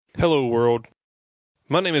Hello world,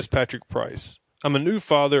 my name is Patrick Price. I'm a new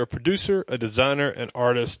father, a producer, a designer, an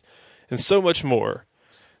artist, and so much more.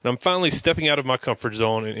 And I'm finally stepping out of my comfort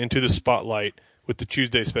zone and into the spotlight with the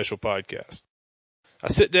Tuesday Special podcast. I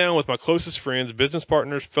sit down with my closest friends, business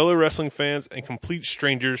partners, fellow wrestling fans, and complete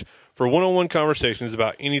strangers for one-on-one conversations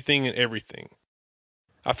about anything and everything.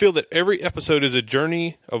 I feel that every episode is a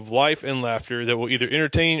journey of life and laughter that will either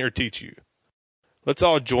entertain or teach you. Let's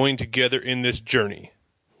all join together in this journey.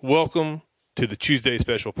 Welcome to the Tuesday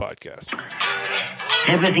Special podcast.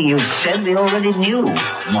 Everything you said we already knew,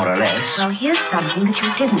 more or less. Well, here's something that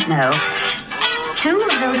you didn't know. 2 of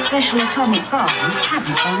those special atomic bombs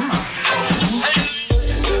haven't gone off.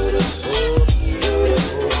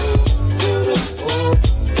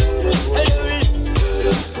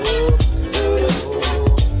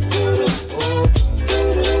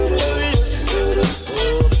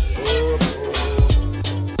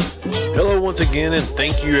 Hello once again, and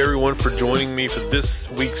thank you everyone for joining me for this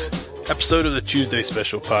week's episode of the Tuesday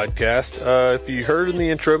Special podcast. If you heard in the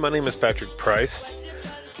intro, my name is Patrick Price,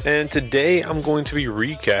 and today I'm going to be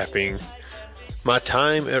recapping my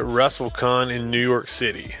time at WrestleCon in New York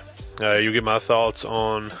City. You'll get my thoughts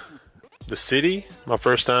on the city, my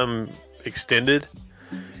first time extended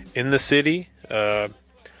in the city. I've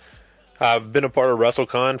been a part of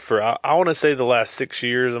WrestleCon for, I want to say the last 6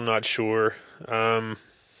 years, I'm not sure.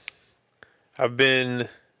 I've been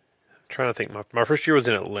trying to think. My first year was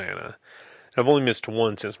in Atlanta. I've only missed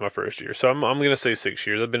one since my first year, so I'm going to say 6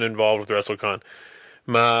 years. I've been involved with WrestleCon.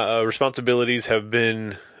 My responsibilities have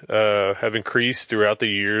increased throughout the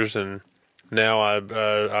years, and now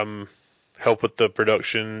I'm help with the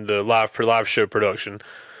production, the live show production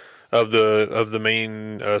of the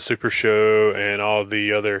main Super Show and all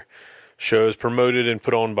the other shows promoted and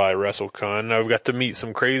put on by WrestleCon. I've got to meet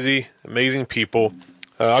some crazy, amazing people.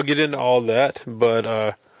 I'll get into all that,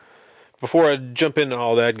 but before I jump into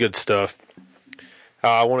all that good stuff,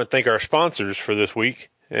 I want to thank our sponsors for this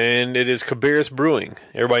week, and it is Cabarrus Brewing.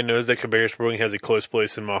 Everybody knows that Cabarrus Brewing has a close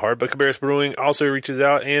place in my heart, but Cabarrus Brewing also reaches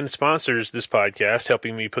out and sponsors this podcast,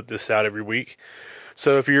 helping me put this out every week.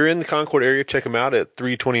 So if you're in the Concord area, check them out at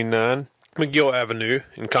 329 McGill Avenue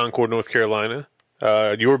in Concord, North Carolina.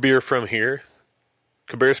 Your beer from here,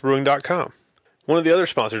 CabarrusBrewing.com. One of the other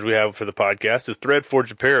sponsors we have for the podcast is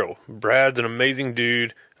Threadforge Apparel. Brad's an amazing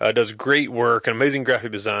dude, does great work, an amazing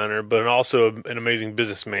graphic designer, but also an amazing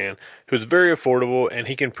businessman who's very affordable, and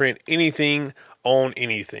he can print anything on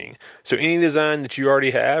anything. So any design that you already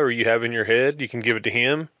have or you have in your head, you can give it to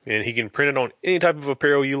him, and he can print it on any type of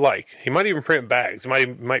apparel you like. He might even print bags. He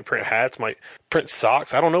might print hats, might print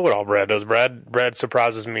socks. I don't know what all Brad does. Brad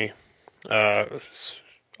surprises me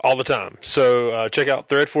all the time. So check out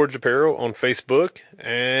Threadforge Apparel on Facebook,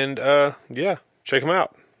 and check them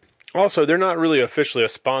out. Also, they're not really officially a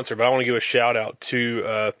sponsor, but I want to give a shout out to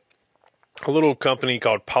a little company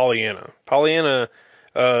called Pollyanna. Pollyanna,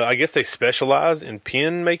 I guess they specialize in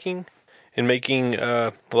pen making and making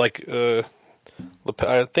I think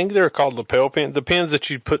they're called lapel pens, the pens that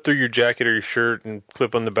you put through your jacket or your shirt and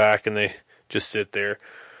clip on the back, and they just sit there.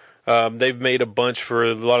 They've made a bunch for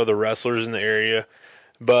a lot of the wrestlers in the area.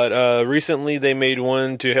 But recently they made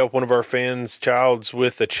one to help one of our fans' childs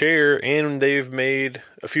with a chair, and they've made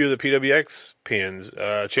a few of the PWX pins,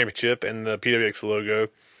 championship and the PWX logo.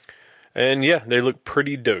 And yeah, they look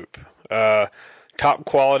pretty dope. Top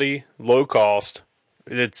quality, low cost.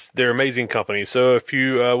 They're amazing company. So if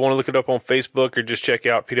you want to look it up on Facebook or just check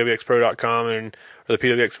out pwxpro.com or the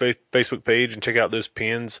PWX Facebook page and check out those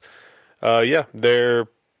pins, they're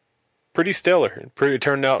pretty stellar. It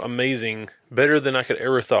turned out amazing, better than I could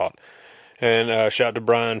ever thought. And shout out to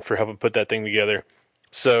Brian for helping put that thing together.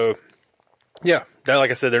 So, yeah,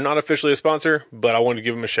 like I said, they're not officially a sponsor, but I wanted to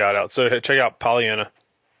give them a shout out. So check out Pollyanna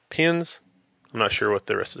Pins. I'm not sure what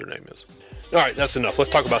the rest of their name is. All right, that's enough.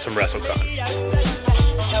 Let's talk about some WrestleCon.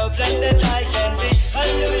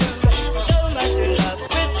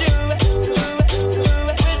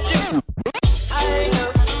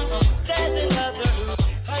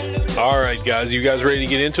 All right, guys, you guys ready to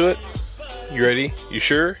get into it? You ready? You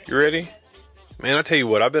sure? You ready? Man, I tell you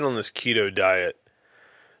what, I've been on this keto diet.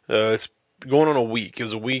 It's going on a week. It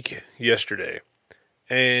was a week yesterday.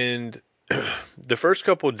 And the first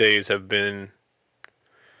couple of days were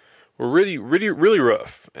really, really, really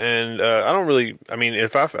rough. And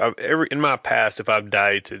if I've ever, in my past, if I've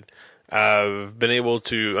dieted, I've been able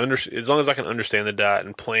to, as long as I can understand the diet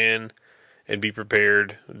and plan and be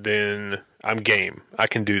prepared, then I'm game. I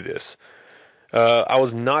can do this. I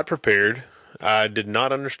was not prepared. I did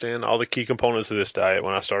not understand all the key components of this diet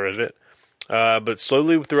when I started it. But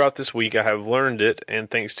slowly throughout this week, I have learned it, and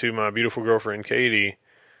thanks to my beautiful girlfriend, Katie,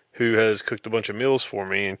 who has cooked a bunch of meals for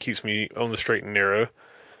me and keeps me on the straight and narrow,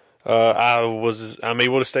 I'm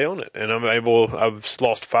able to stay on it, and I've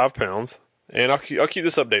lost 5 pounds, and I'll keep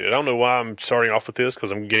this updated. I don't know why I'm starting off with this,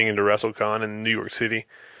 because I'm getting into WrestleCon in New York City.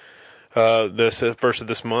 This first of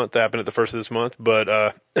this month, happened at the first of this month,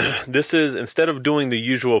 but this is, instead of doing the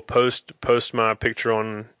usual post my picture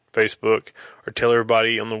on Facebook or tell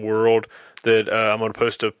everybody on the world that I'm going to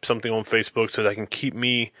post something on Facebook so they can keep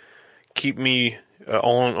me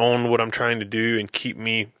on what I'm trying to do and keep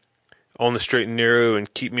me on the straight and narrow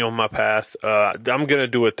and keep me on my path. I'm going to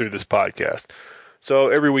do it through this podcast. So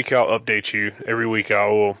every week I'll update you. Every week I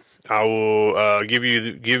will give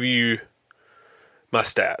you my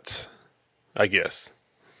stats, I guess,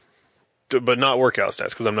 but not workout stats,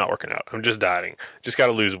 because I'm not working out. I'm just dieting. Just got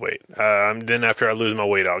to lose weight. Then after I lose my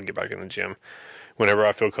weight, I'll get back in the gym whenever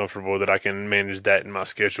I feel comfortable that I can manage that in my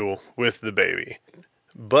schedule with the baby.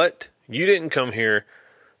 But you didn't come here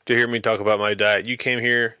to hear me talk about my diet. You came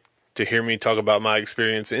here to hear me talk about my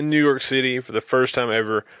experience in New York City for the first time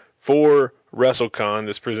ever for WrestleCon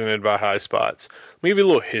that's presented by High Spots. Let me give you a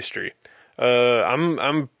little history. I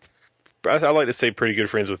like to say pretty good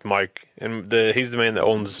friends with Mike, and he's the man that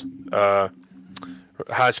owns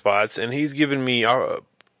High Spots, and he's given me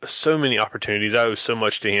so many opportunities. I owe so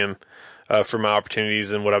much to him for my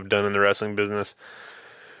opportunities and what I've done in the wrestling business.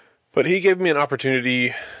 But he gave me an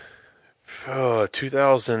opportunity,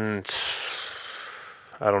 2000,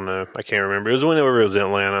 I don't know, I can't remember. It was whenever it was in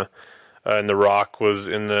Atlanta, and The Rock was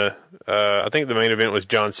in the, I think the main event was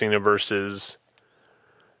John Cena versus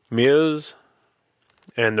Miz,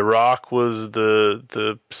 and The Rock was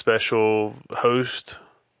the special host,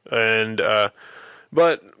 and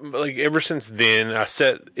but like ever since then, I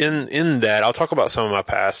set in that. I'll talk about some of my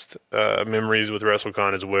past memories with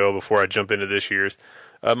WrestleCon as well before I jump into this year's.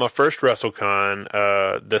 My first WrestleCon,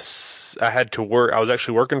 I had to work. I was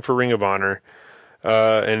actually working for Ring of Honor,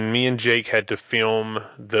 and me and Jake had to film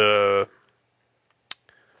the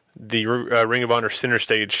Ring of Honor Center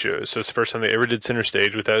Stage show. So it's the first time they ever did Center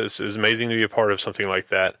Stage with that. It was amazing to be a part of something like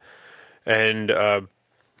that. And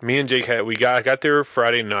me and Jake got there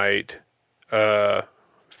Friday night,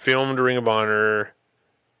 filmed Ring of Honor.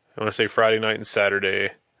 I want to say Friday night and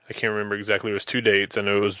Saturday. I can't remember exactly. It was 2 dates. I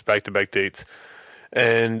know it was back-to-back dates.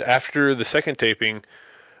 And after the second taping,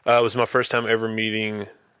 it was my first time ever meeting,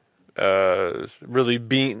 not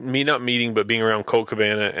meeting, but being around Colt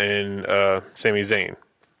Cabana and Sami Zayn.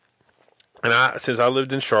 And since I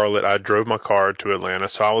lived in Charlotte, I drove my car to Atlanta,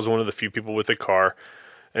 so I was one of the few people with a car.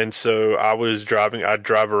 And so I'd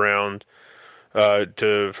drive around from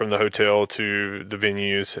the hotel to the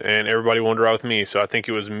venues, and everybody wanted to ride with me. So I think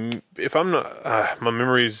it was, if I'm not, my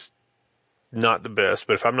memory's not the best,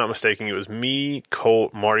 but if I'm not mistaken, it was me,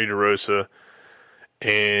 Colt, Marty DeRosa,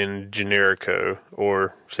 and Generico,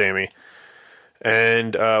 or Sammy.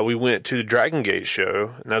 And we went to the Dragon Gate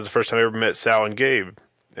show, and that was the first time I ever met Sal and Gabe.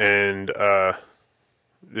 And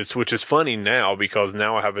which is funny now, because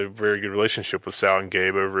now I have a very good relationship with Sal and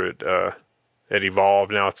Gabe over at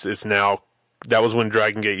Evolve. Now it's now, that was when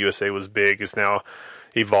Dragon Gate USA was big. It's now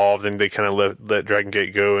Evolved, and they kind of let Dragon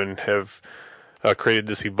Gate go and have created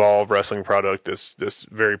this Evolve wrestling product that's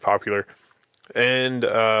very popular. And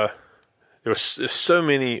there was so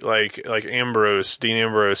many, like Ambrose, Dean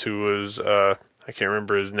Ambrose, who was I can't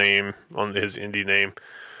remember his name on his indie name.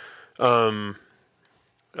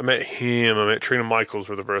 I met him. I met Trina Michaels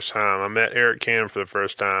for the first time. I met Eric Cannon for the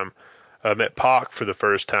first time. I met Pac for the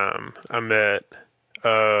first time. I met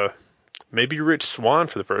maybe Rich Swann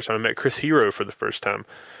for the first time. I met Chris Hero for the first time.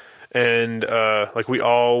 And we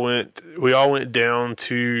all went down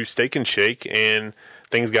to Steak and Shake, and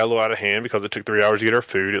things got a little out of hand because it took 3 hours to get our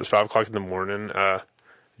food. It was 5 o'clock in the morning.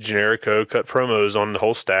 Generico cut promos on the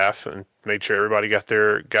whole staff and made sure everybody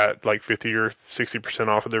got like 50 or 60%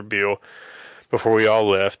 off of their bill before we all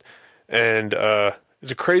left. And it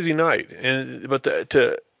was a crazy night. But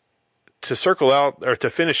to circle out, or to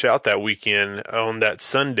finish out that weekend on that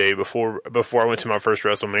Sunday before I went to my first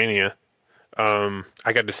WrestleMania,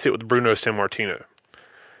 I got to sit with Bruno Sammartino.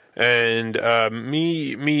 And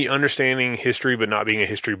me understanding history but not being a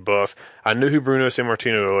history buff, I knew who Bruno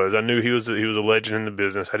Sammartino was. I knew he was a legend in the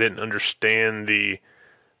business. I didn't understand the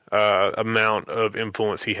amount of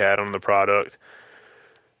influence he had on the product.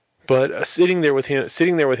 But sitting there with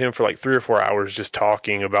him for like 3 or 4 hours, just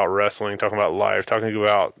talking about wrestling, talking about life, talking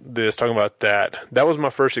about this, talking about that. That was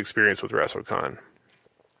my first experience with WrestleCon.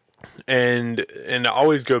 And I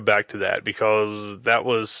always go back to that because that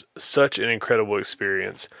was such an incredible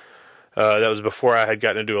experience. That was before I had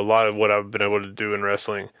gotten to do a lot of what I've been able to do in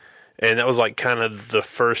wrestling. And that was like kind of the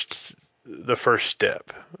first the first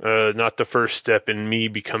step, not the first step in me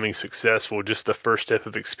becoming successful, just the first step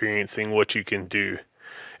of experiencing what you can do.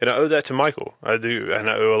 And I owe that to Michael. I do, and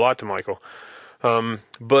I owe a lot to Michael.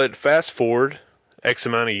 But fast forward X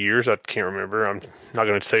amount of years, I can't remember. I'm not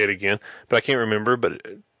going to say it again, but I can't remember. But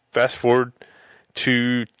fast forward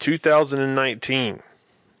to 2019.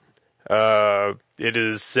 It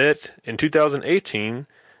is set in 2018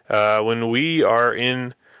 when we are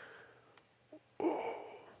in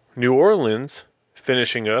New Orleans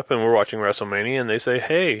finishing up and we're watching WrestleMania, and they say,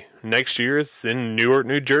 hey, next year it's in Newark,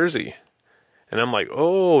 New Jersey. And I'm like,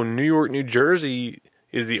 oh, New York, New Jersey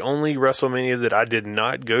is the only WrestleMania that I did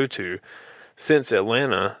not go to since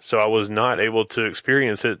Atlanta, so I was not able to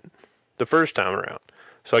experience it the first time around.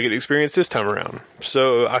 So I get to experience this time around.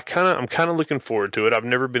 So I'm kind of looking forward to it. I've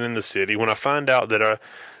never been in the city. When I find out that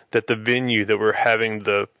that the venue that we're having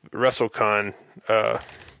the WrestleCon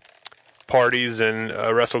parties and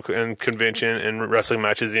and convention and wrestling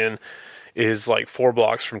matches in is like 4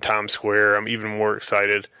 blocks from Times Square, I'm even more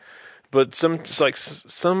excited. But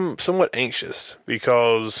somewhat anxious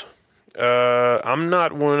because I'm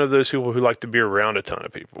not one of those people who like to be around a ton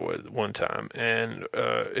of people at one time. And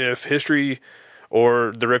if history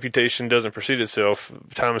or the reputation doesn't precede itself,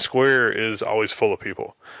 Times Square is always full of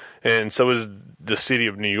people. And so is the city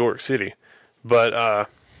of New York City. But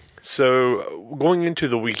so going into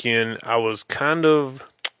the weekend, I was kind of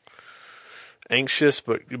anxious,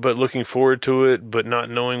 but looking forward to it, but not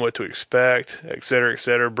knowing what to expect, et cetera, et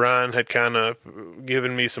cetera. Brian had kind of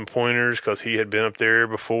given me some pointers because he had been up there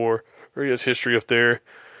before, or he has history up there.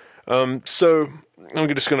 So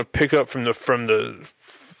I'm just going to pick up from the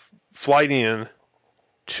flight in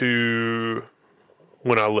to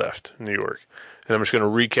when I left New York. And I'm just going to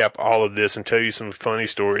recap all of this and tell you some funny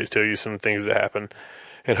stories, tell you some things that happened,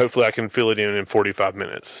 and hopefully I can fill it in 45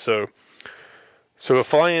 minutes. So I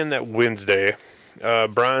fly in that Wednesday.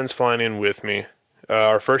 Brian's flying in with me.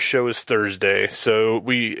 Our first show is Thursday, so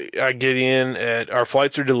I get in our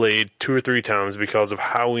flights are delayed 2 or 3 times because of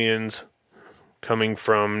high winds coming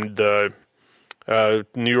from the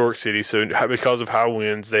New York City. So because of high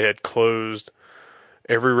winds, they had closed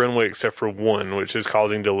every runway except for one, which is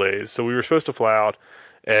causing delays. So we were supposed to fly out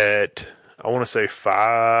at, I want to say 5.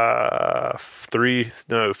 I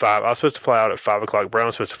was supposed to fly out at 5 o'clock. Brian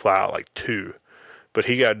was supposed to fly out like 2. But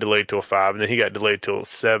he got delayed till 5, and then he got delayed till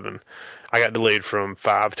 7. I got delayed from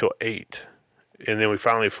 5 till 8, and then we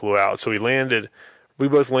finally flew out. So we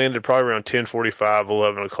both landed probably around 10:45,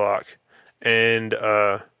 11 o'clock, and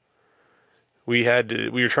we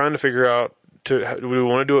were trying to figure out we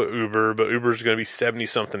want to do an Uber, but Uber's going to be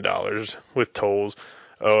 $70-something with tolls.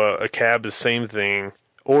 A cab, the same thing,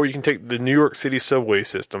 or you can take the New York City subway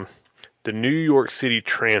system. The New York City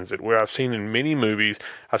Transit, where I've seen in many movies,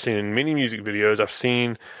 I've seen in many music videos, I've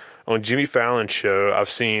seen on Jimmy Fallon's show, I've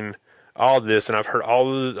seen all this, and I've heard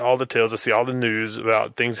all the tales, I see all the news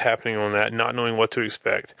about things happening on that, not knowing what to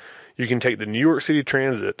expect. You can take the New York City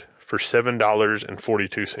Transit for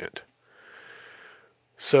 $7.42.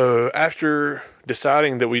 So after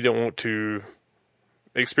deciding that we don't want to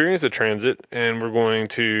experience the transit and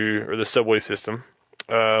or the subway system,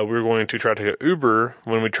 we were going to try to get Uber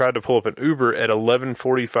when we tried to pull up an Uber at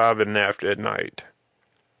 11:45 at night.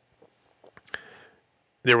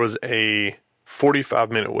 There was a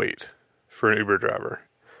 45-minute wait for an Uber driver.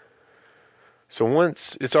 So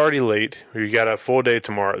once it's already late, we got a full day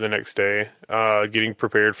tomorrow, the next day, getting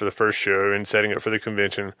prepared for the first show and setting up for the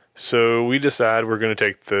convention. So we decide we're going to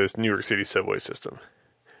take the New York City subway system.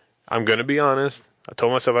 I'm going to be honest. I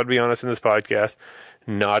told myself I'd be honest in this podcast.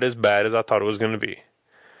 Not as bad as I thought it was going to be.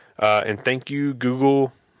 And thank you,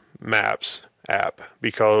 Google Maps app,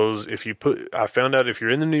 because I found out if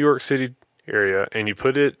you're in the New York City area and you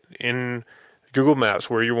put it in Google Maps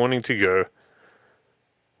where you're wanting to go,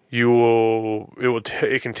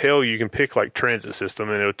 it can tell you can pick like transit system,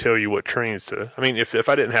 and it'll tell you what trains to. I mean, if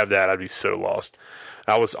I didn't have that, I'd be so lost.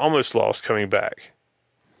 I was almost lost coming back.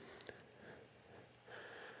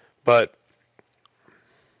 But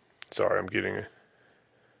sorry,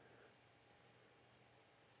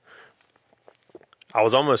 I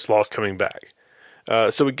was almost lost coming back.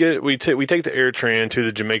 So we take the AirTran to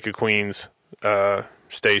the Jamaica Queens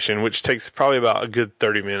station, which takes probably about a good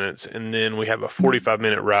 30 minutes, and then we have a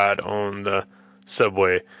 45-minute ride on the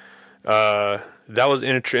subway. That was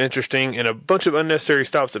interesting, and a bunch of unnecessary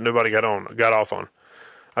stops that nobody got off on.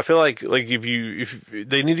 I feel like if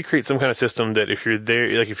they need to create some kind of system that if you're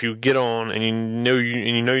there, like if you get on and you know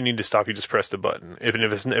you need to stop, you just press the button. If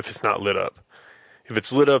it's not lit up. If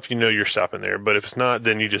it's lit up, you know you're stopping there. But if it's not,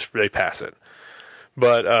 then they pass it.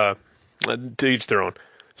 But to each their own.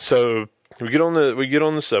 So we get on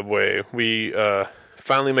the subway. We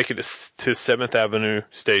finally make it to 7th Avenue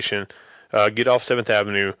station. Get off 7th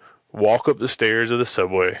Avenue, walk up the stairs of the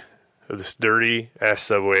subway, of this dirty ass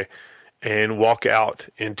subway, and walk out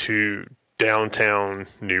into downtown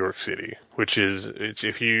New York City, which is,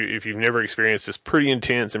 if you've never experienced this, pretty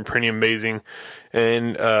intense and pretty amazing.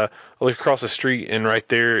 And I look across the street, and right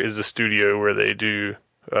there is the studio where they do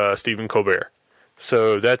Stephen Colbert.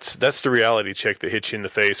 So that's the reality check that hits you in the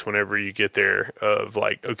face whenever you get there. Of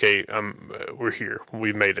like, okay, we're here,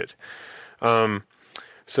 we made it.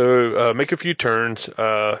 So make a few turns.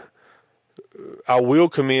 I will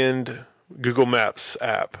commend Google Maps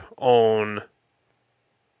app on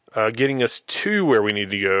getting us to where we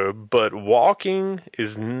need to go, but walking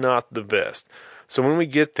is not the best. So when we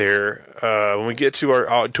get there, when we get to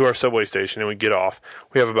our subway station and we get off,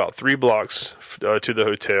 we have about 3 blocks to the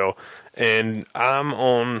hotel, and I'm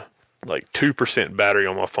on like 2% battery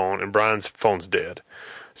on my phone, and Brian's phone's dead.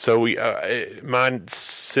 So my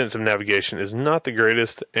sense of navigation is not the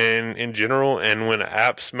greatest, and in general, and when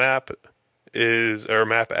apps map is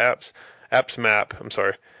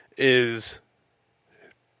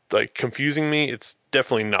like confusing me, it's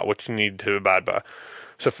definitely not what you need to abide by.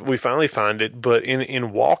 So we finally find it, but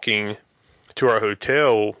in walking to our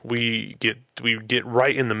hotel, we get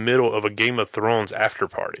right in the middle of a Game of Thrones after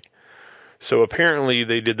party. So apparently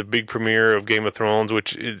they did the big premiere of Game of Thrones,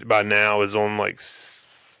 which by now is on like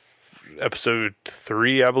episode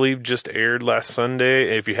 3, I believe, just aired last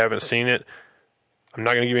Sunday. If you haven't seen it, I'm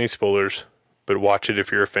not going to give any spoilers, but watch it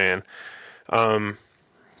if you're a fan.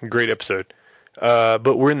 Great episode.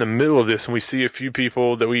 But we're in the middle of this, and we see a few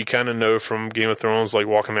people that we kind of know from Game of Thrones, like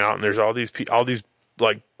walking out, and there's all these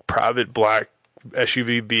like private black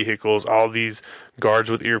SUV vehicles, all these guards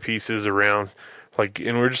with earpieces around, like,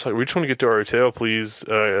 and we're just like, we just want to get to our hotel, please,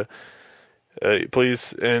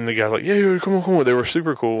 please. And the guy's like, yeah, come on. They were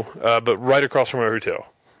super cool, but right across from our hotel.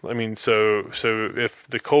 I mean, so if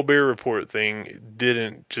the Colbert Report thing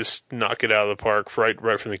didn't just knock it out of the park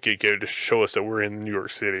right from the get-go to show us that we're in New York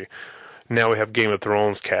City, now we have Game of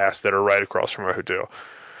Thrones cast that are right across from our hotel.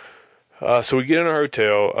 So we get in our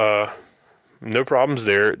hotel, no problems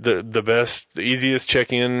there. The easiest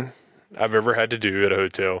check-in I've ever had to do at a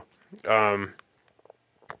hotel.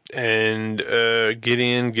 And get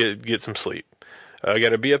in, get some sleep. I got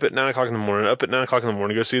to be up at 9 o'clock in the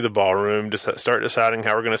morning. Go see the ballroom. Just start deciding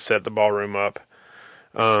how we're going to set the ballroom up.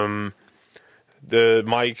 I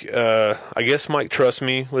guess Mike trusts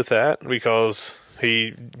me with that because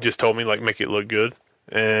he just told me, like, make it look good,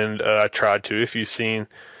 and I tried to. If you've seen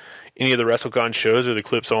any of the WrestleCon shows or the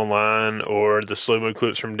clips online or the slow-mo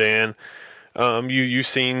clips from Dan, you've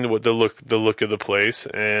seen what the look of the place,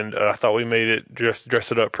 and I thought we made it dress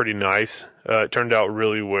it up pretty nice. It turned out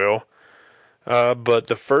really well. But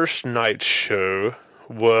the first night show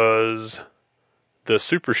was the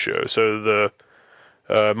Super Show. So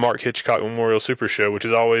the Mark Hitchcock Memorial Super Show, which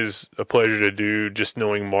is always a pleasure to do, just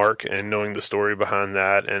knowing Mark and knowing the story behind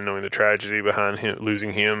that and knowing the tragedy behind him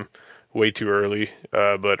losing him way too early.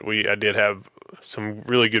 But I did have some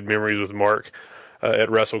really good memories with Mark at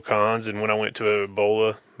WrestleCons, and when I went to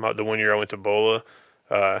Bola, the one year I went to Bola,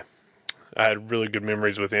 I had really good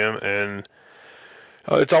memories with him, and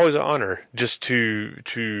it's always an honor just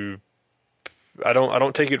to I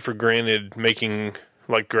don't take it for granted making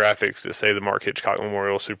like graphics that say the Mark Hitchcock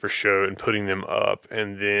Memorial Super Show and putting them up,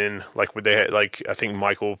 and then like what they had, like I think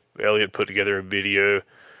Michael Elliott put together a video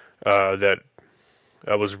that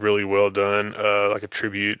was really well done, like a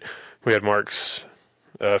tribute. We had Mark's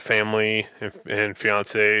family and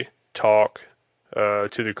fiance talk to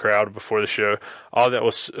the crowd before the show. All that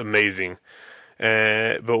was amazing.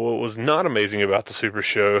 But what was not amazing about the Super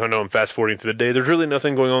Show, I know I'm fast forwarding to the day, there's really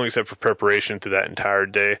nothing going on except for preparation to that entire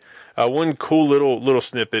day. One cool little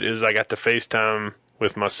snippet is I got to FaceTime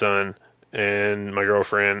with my son and my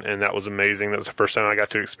girlfriend, and that was amazing. That was the first time I got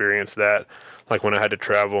to experience that, like when I had to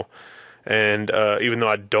travel. And even though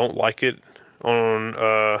I don't like it on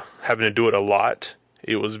having to do it a lot,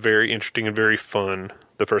 it was very interesting and very fun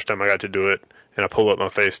the first time I got to do it. And I pull up my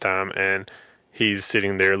FaceTime, and he's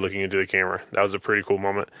sitting there looking into the camera. That was a pretty cool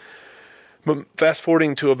moment. But fast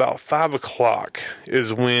forwarding to about 5 o'clock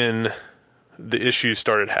is when the issues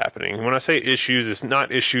started happening. When I say issues, it's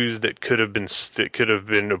not issues that could have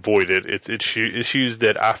been avoided. It's issues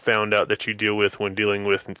that I found out that you deal with when dealing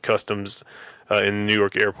with customs in New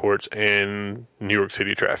York airports and New York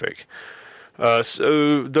City traffic.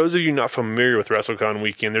 So those of you not familiar with WrestleCon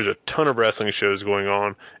weekend, there's a ton of wrestling shows going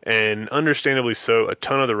on, and understandably so, a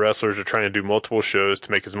ton of the wrestlers are trying to do multiple shows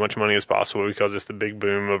to make as much money as possible because it's the big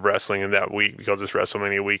boom of wrestling in that week, because it's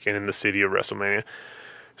WrestleMania weekend in the city of WrestleMania.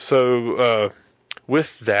 So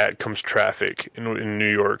with that comes traffic in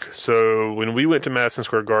New York. So when we went to Madison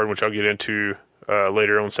Square Garden, which I'll get into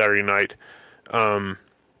later on Saturday night,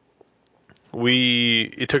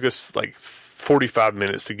 it took us like 45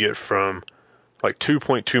 minutes to get from like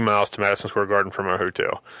 2.2 miles to Madison Square Garden from our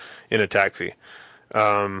hotel in a taxi.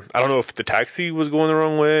 I don't know if the taxi was going the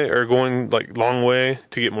wrong way or going like long way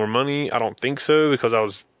to get more money. I don't think so, because I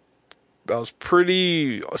was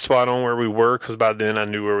pretty spot on where we were, because by then I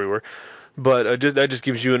knew where we were. But that just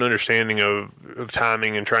gives you an understanding of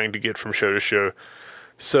timing and trying to get from show to show.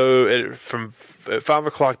 So at 5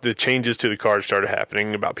 o'clock, the changes to the card started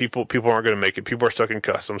happening about people aren't going to make it. People are stuck in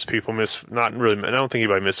customs. People not really, I don't think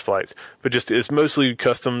anybody missed flights, but just it's mostly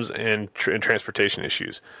customs and transportation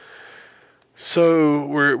issues. So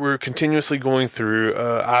we're continuously going through.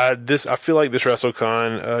 I feel like this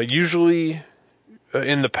WrestleCon, usually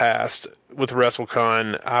in the past with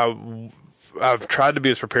WrestleCon, I've tried to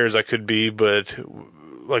be as prepared as I could be, but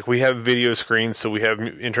like we have video screens, so we have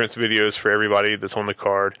entrance videos for everybody that's on the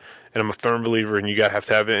card, and I'm a firm believer in you gotta have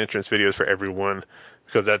to have entrance videos for everyone,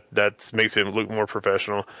 because that makes it look more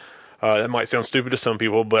professional. That might sound stupid to some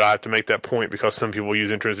people, but I have to make that point because some people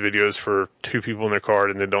use entrance videos for 2 people in their card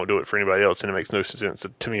and then don't do it for anybody else, and it makes no sense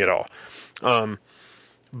to me at all.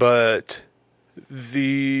 But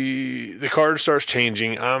the card starts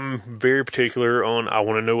changing. I'm very particular on, I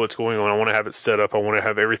want to know what's going on. I want to have it set up. I want to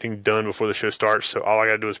have everything done before the show starts. So all I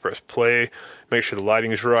got to do is press play, make sure the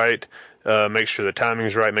lighting is right, make sure the timing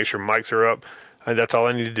is right, make sure mics are up. And that's all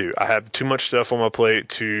I need to do. I have too much stuff on my plate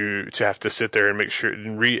to have to sit there and make sure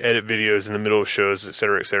and re-edit videos in the middle of shows, et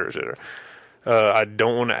cetera, et cetera, et cetera. I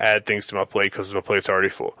don't want to add things to my plate because my plate's already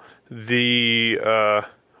full. With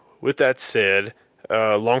that said,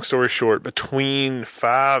 long story short, between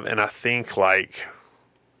 5 and I think like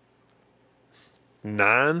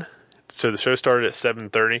 9, so the show started at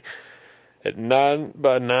 7:30. At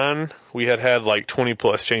 9 we had like 20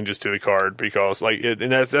 plus changes to the card, because like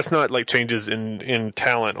and that's not like changes in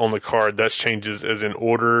talent on the card. That's changes as in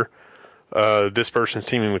order. This person's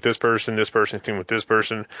teaming with this person's teaming with this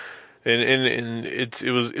person, and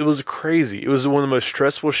it was crazy. It was one of the most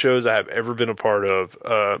stressful shows I have ever been a part of.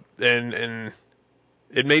 And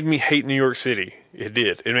it made me hate New York City. It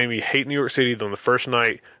did. It made me hate New York City on the first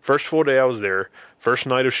full day I was there, first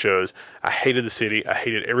night of shows. I hated the city. I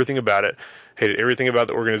hated everything about it. Hated everything about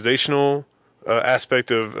the organizational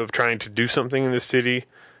aspect of trying to do something in the city.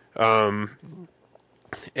 And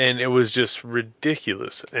it was just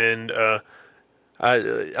ridiculous. And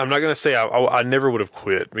I'm not going to say I never would have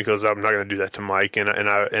quit, because I'm not going to do that to Mike. And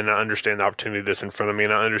I understand the opportunity that's in front of me,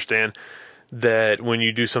 and I understand that when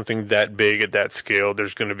you do something that big at that scale,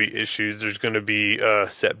 there's going to be issues. There's going to be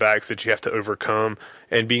setbacks that you have to overcome,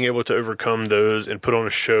 and being able to overcome those and put on a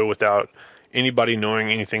show without anybody knowing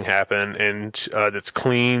anything happened, and that's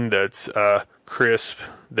clean, that's crisp,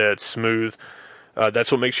 that's smooth.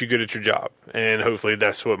 That's what makes you good at your job, and hopefully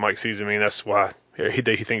that's what Mike sees in me. And that's why he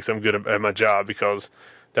thinks I'm good at my job, because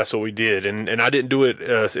that's what we did. And I didn't do it.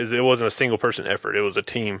 It wasn't a single person effort. It was a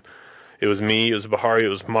team. It was me, it was Bahari, it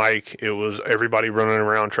was Mike, it was everybody running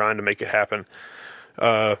around trying to make it happen.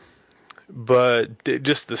 But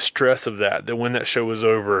just the stress of that when that show was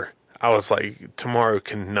over, I was like, tomorrow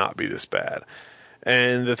cannot be this bad.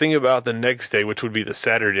 And the thing about the next day, which would be the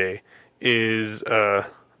Saturday, is which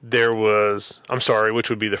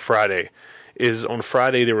would be the Friday, is on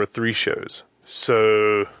Friday there were 3 shows.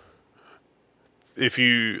 So if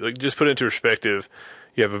you just put it into perspective,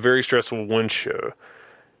 you have a very stressful one show.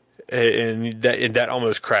 And that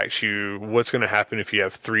almost cracks you. What's going to happen if you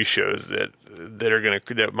have 3 shows that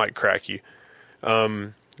might crack you?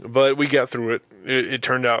 But we got through it. It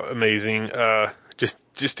turned out amazing.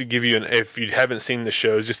 Just to give you if you haven't seen the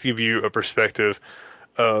shows, just to give you a perspective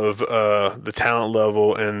of the talent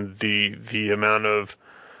level and the amount of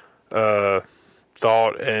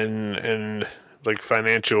thought and like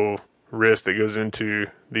financial risk that goes into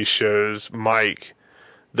these shows. Mike,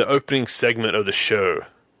 the opening segment of the show.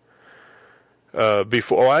 I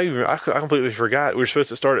completely forgot. We were supposed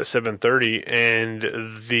to start at 7:30, and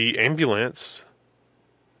the ambulance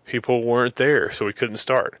people weren't there, so we couldn't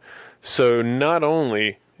start. So not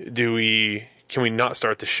only can we not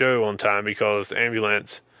start the show on time because the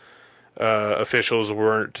ambulance officials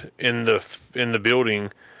weren't in the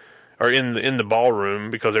building or in the ballroom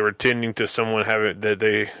because they were tending to someone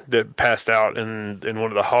that passed out in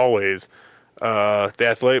one of the hallways.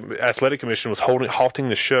 The athletic commission was halting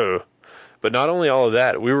the show. But not only all of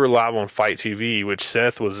that, we were live on Fight TV, which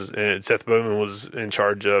Seth Bowman was in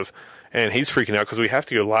charge of, and he's freaking out because we have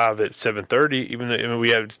to go live at 7:30, even though we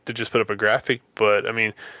have to just put up a graphic. But I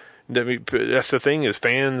mean, That's the thing, is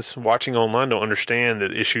fans watching online don't understand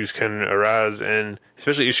that issues can arise, and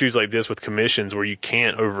especially issues like this with commissions where you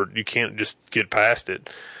can't just get past it.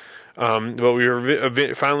 But we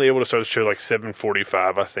were finally able to start the show like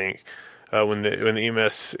 7:45, I think, when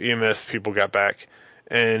the EMS people got back,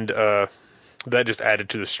 and that just added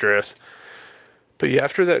to the stress. But yeah,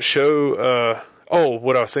 after that show,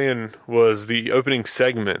 what I was saying was the opening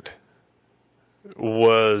segment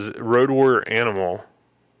was Road Warrior Animal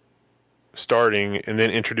starting and then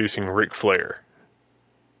introducing Ric Flair.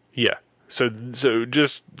 Yeah. So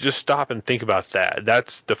just stop and think about that.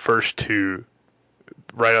 That's the first two,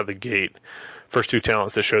 right out of the gate, first two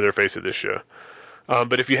talents that show their face at this show.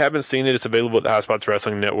 But if you haven't seen it, it's available at the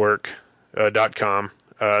HotSpotsWrestlingNetwork.com.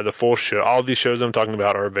 The full show, all these shows I'm talking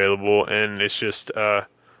about are available, and it's just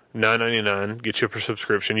 $9.99. Get you a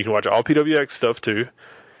subscription. You can watch all PWX stuff too.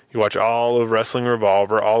 You watch all of Wrestling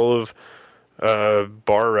Revolver, all of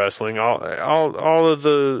bar wrestling, all of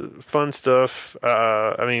the fun stuff.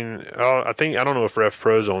 I don't know if Ref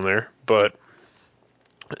Pro's on there, but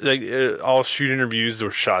all shoot interviews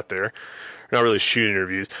were shot there. Not really shoot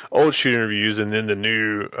interviews, old shoot interviews, and then the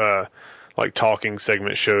new like talking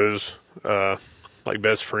segment shows, like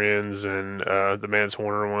Best Friends and the Mance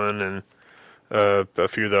Warner one, and a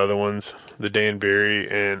few of the other ones, the Dan Barry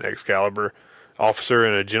and Excalibur, Officer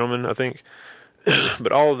and a Gentleman, I think.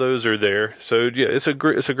 But all of those are there, so yeah, it's a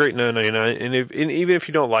great $9.99. And even if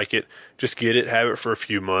you don't like it, just get it, have it for a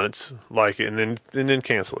few months, like it, and then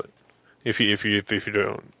cancel it. If you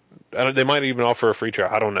don't, they might even offer a free trial.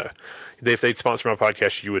 I don't know. If they'd sponsor my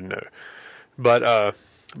podcast, you would know.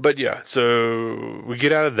 But yeah, so we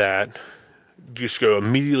get out of that, just go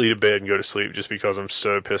immediately to bed and go to sleep, just because I'm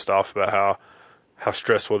so pissed off about how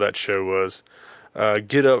stressful that show was.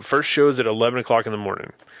 Get up. First show is at 11 o'clock in the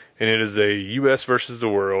morning. And it is a U.S. versus the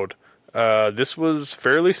world. This was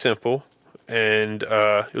fairly simple, and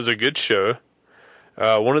it was a good show.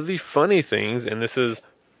 One of the funny things, and this is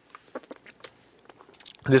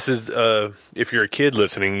if you're a kid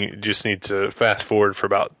listening, you just need to fast forward for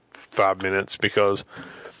about 5 minutes, because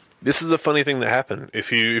this is a funny thing that happened.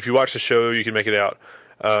 If you watch the show, you can make it out.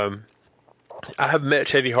 I have met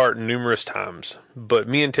Teddy Hart numerous times, but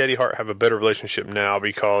me and Teddy Hart have a better relationship now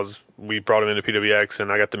because we brought him into PWX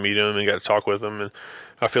and I got to meet him and got to talk with him, and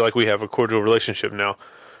I feel like we have a cordial relationship now,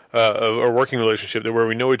 a working relationship where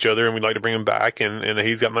we know each other and we'd like to bring him back, and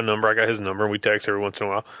he's got my number, I got his number, and we text every once in a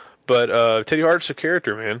while. But Teddy Hart's a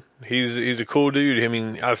character, man. He's a cool dude. I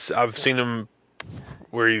mean, I've seen him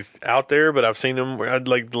where he's out there, but I've seen him where I'd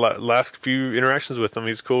like the last few interactions with him.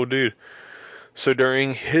 He's a cool dude. So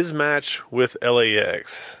during his match with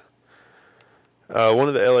LAX, one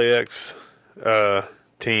of the LAX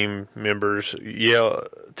team members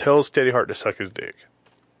tells Teddy Hart to suck his dick.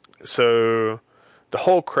 So the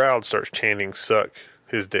whole crowd starts chanting "suck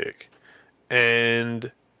his dick,"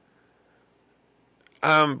 and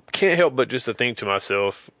I can't help but just to think to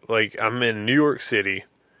myself, like, I'm in New York City.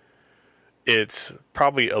 It's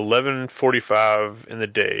probably 11:45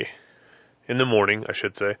 in the morning, I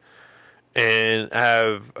should say. And I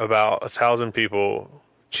have about 1,000 people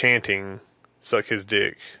chanting "suck his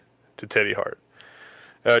dick" to Teddy Hart,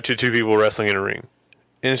 to two people wrestling in a ring,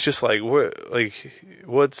 and it's just like,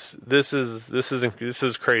 this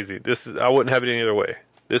is crazy. I wouldn't have it any other way.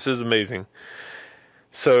 This is amazing.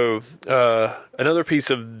 So another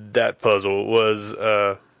piece of that puzzle was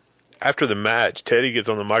after the match, Teddy gets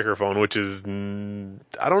on the microphone, which is,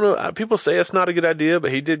 I don't know, people say it's not a good idea, but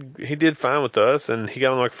he did fine with us, and he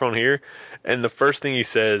got on the microphone here, and the first thing he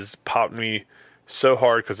says popped me so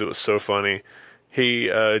hard because it was so funny. He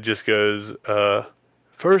just goes,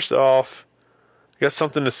 first off, I got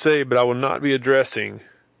something to say, but I will not be addressing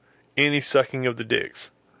any sucking of the dicks,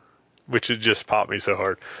 which it just popped me so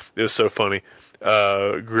hard. It was so funny.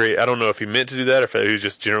 Great. I don't know if he meant to do that or if he was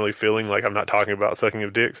just generally feeling like I'm not talking about sucking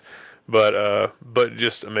of dicks. But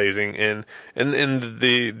just amazing, and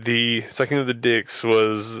the sucking of the dicks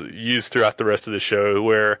was used throughout the rest of the show,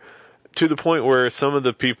 where to the point where some of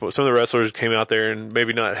the wrestlers came out there and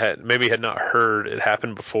maybe had not heard it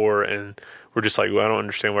happen before, and were just like, well, I don't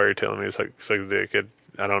understand why you're telling me it's like suck the dick.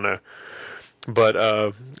 I don't know,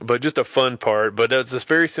 but just a fun part. But that's this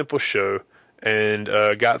very simple show. And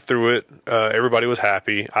got through it. Everybody was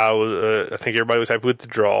happy. I think everybody was happy with the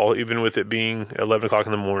draw, even with it being 11 o'clock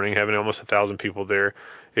in the morning. Having almost 1,000 people there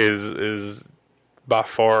is by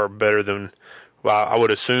far better than I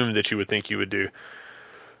would assume that you would think you would do.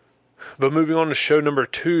 But moving on to show number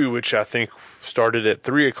 2, which I think started at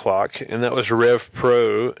 3 o'clock, and that was Rev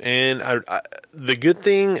Pro. And the good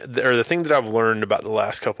thing, or the thing that I've learned about the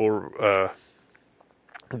last couple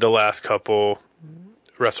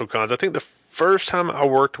WrestleCons. I think the first time I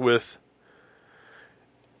worked with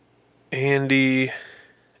Andy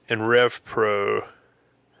and Rev Pro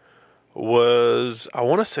was, I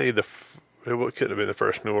want to say what could have been the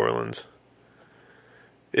first New Orleans?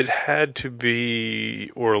 It had to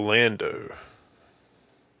be Orlando.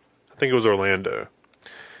 I think it was Orlando.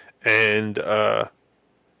 And it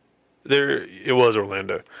was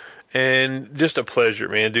Orlando. And just a pleasure,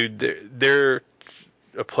 man, dude. They're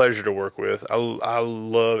a pleasure to work with. I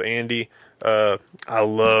love Andy. I'm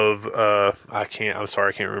sorry, I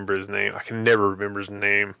can't remember his name. I can never remember his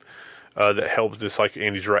name. That helps this, like,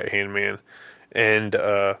 Andy's right hand man. And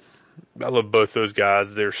I love both those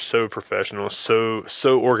guys. They're so professional, so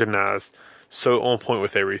organized, so on point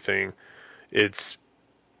with everything. It's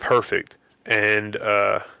perfect. And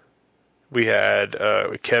we had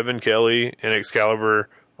Kevin Kelly and Excalibur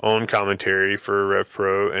on commentary for Rev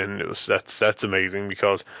Pro, and that's amazing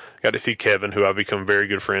because I got to see Kevin, who I've become very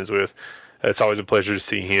good friends with. It's always a pleasure to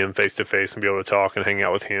see him face to face and be able to talk and hang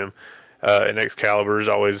out with him. And Excalibur is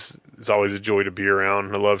always a joy to be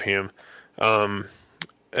around. I love him.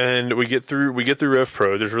 And we get through Rev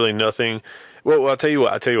Pro. There's really nothing. Well, I'll tell you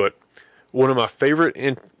what. One of my favorite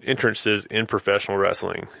entrances in professional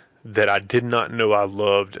wrestling that I did not know I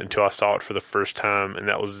loved until I saw it for the first time, and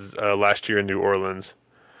that was last year in New Orleans,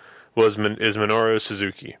 is Minoru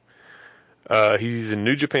Suzuki. He's a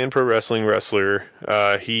New Japan Pro Wrestling wrestler.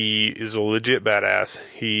 He is a legit badass.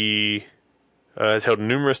 He has held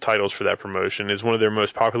numerous titles for that promotion, is one of their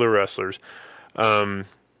most popular wrestlers.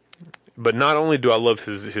 But not only do I love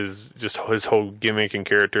his whole gimmick and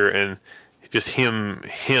character and just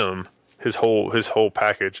his whole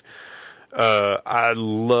package, I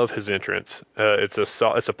love his entrance.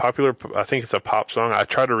 It's a popular, I think it's a pop song. I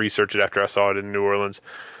tried to research it after I saw it in New Orleans.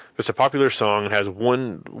 It's a popular song. It has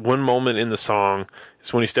one moment in the song.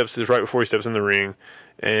 It's when it's right before he steps in the ring,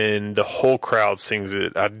 and the whole crowd sings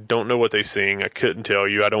it. I don't know what they sing. I couldn't tell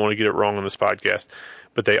you. I don't want to get it wrong on this podcast,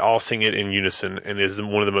 but they all sing it in unison, and it is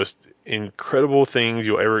one of the most incredible things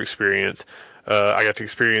you'll ever experience. I got to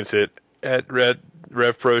experience it at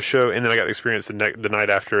Rev Pro show, and then I got to experience the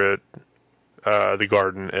night after at the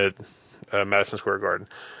Garden at Madison Square Garden.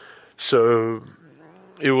 So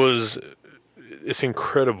it's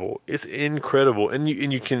incredible. It's incredible, and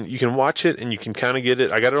you can watch it and you can kind of get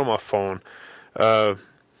it. I got it on my phone. I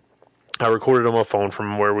recorded on my phone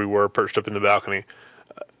from where we were perched up in the balcony.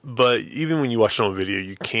 But even when you watch it on video,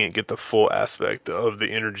 you can't get the full aspect of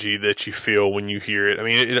the energy that you feel when you hear it. I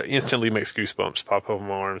mean, it instantly makes goosebumps pop up on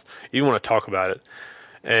my arms, even when I talk about it.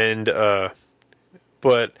 And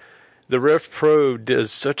but the Rev Pro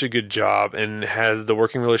does such a good job and has the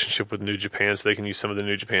working relationship with New Japan, so they can use some of the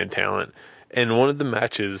New Japan talent. And one of the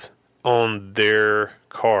matches on their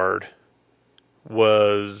card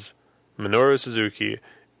was Minoru Suzuki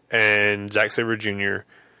and Zack Sabre Jr.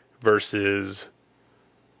 versus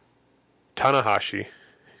Tanahashi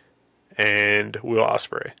and Will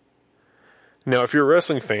Ospreay. Now, if you're a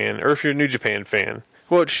wrestling fan, or if you're a New Japan fan,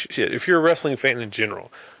 well, if you're a wrestling fan in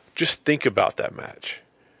general, just think about that match.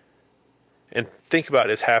 And think about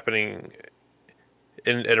it as happening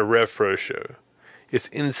at a Rev Pro show. It's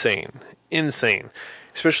insane.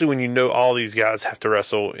 Especially when you know all these guys have to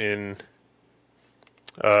wrestle in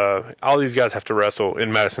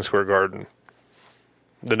Madison Square Garden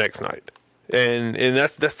the next night. And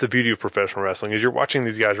that's the beauty of professional wrestling, is you're watching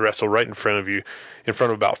these guys wrestle right in front of you, in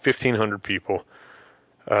front of about 1,500 people,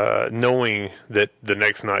 knowing that the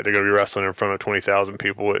next night they're going to be wrestling in front of 20,000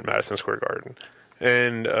 people at Madison Square Garden.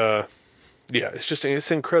 And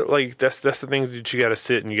it's incredible. Like that's the things that you got to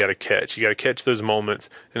sit and you got to catch. You got to catch those moments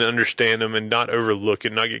and understand them and not overlook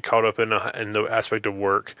it, not get caught up in the aspect of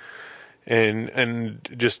work, and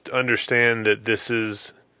just understand that this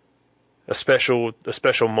is a special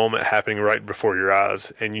moment happening right before your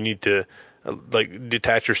eyes, and you need to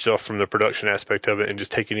detach yourself from the production aspect of it and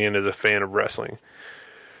just take it in as a fan of wrestling.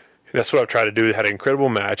 And that's what I've tried to do. It had an incredible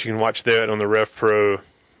match. You can watch that on the Rev Pro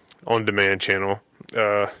on demand channel.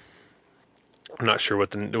 I'm not sure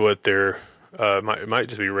what their it might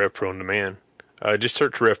just be Rev Pro on demand. Just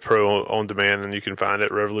search Rev Pro on demand and you can find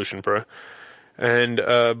it, Revolution Pro. And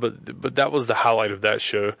but that was the highlight of that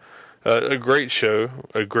show. A great show,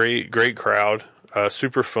 a great crowd,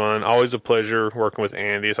 super fun. Always a pleasure working with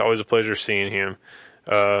Andy. It's always a pleasure seeing him.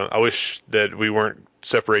 I wish that we weren't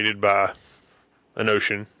separated by an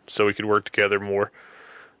ocean so we could work together more.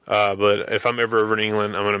 But if I'm ever over in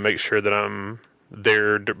England, I'm going to make sure that I'm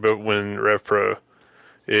there when Rev Pro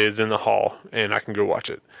is in the hall and I can go watch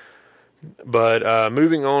it. But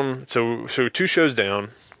moving on, so 2 shows down,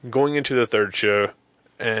 going into the third show,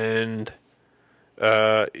 and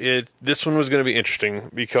This one was going to be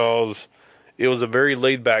interesting because it was a very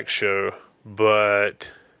laid back show,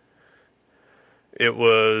 but it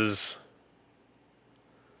was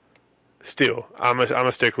still. I'm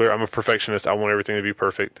a stickler. I'm a perfectionist. I want everything to be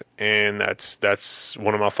perfect, and that's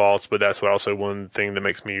one of my faults. But that's also one thing that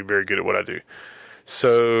makes me very good at what I do.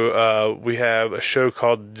 So we have a show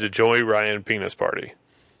called The Joey Ryan Penis Party.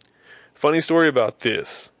 Funny story about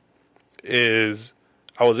this is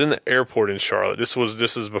I was in the airport in Charlotte. This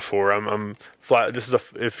is before I'm flat.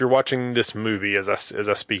 If you're watching this movie as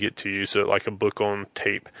I speak it to you, so like a book on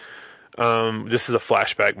tape. This is a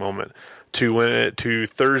flashback moment to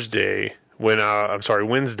Thursday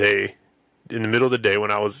Wednesday in the middle of the day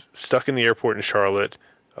when I was stuck in the airport in Charlotte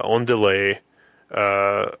on delay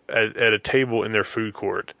at a table in their food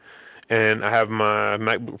court, and I have my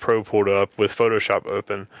MacBook Pro pulled up with Photoshop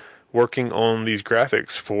open, working on these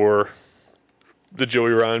graphics for the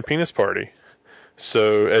Joey Ryan Penis Party.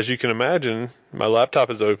 So as you can imagine, my laptop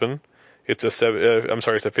is open. It's a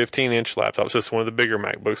 15-inch laptop, so it's one of the bigger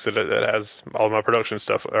MacBooks that has all my production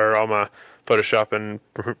stuff, or all my Photoshop and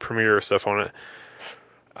Premiere stuff on it.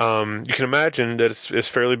 You can imagine that it's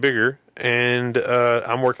fairly bigger, and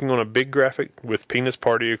I'm working on a big graphic with Penis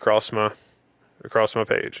Party across my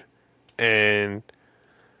page, and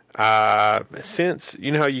I sense,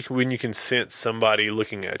 you know how when you can sense somebody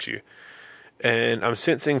looking at you. And I'm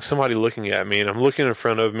sensing somebody looking at me, and I'm looking in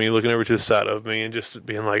front of me, looking over to the side of me, and just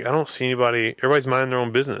being like, I don't see anybody. Everybody's minding their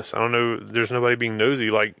own business. I don't know. There's nobody being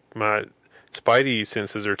nosy like my spidey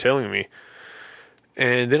senses are telling me.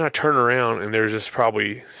 And then I turn around, and there's this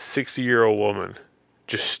probably 60-year-old woman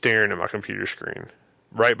just staring at my computer screen,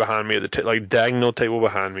 right behind me at the diagonal table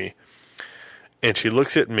behind me. And she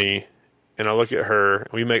looks at me, and I look at her.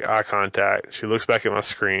 And we make eye contact. She looks back at my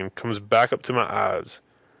screen, comes back up to my eyes,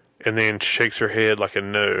 and then shakes her head like a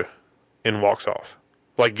no and walks off.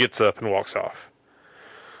 Like gets up and walks off.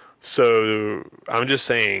 So I'm just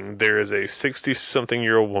saying there is a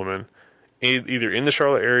 60-something-year-old woman either in the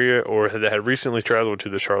Charlotte area or that had recently traveled to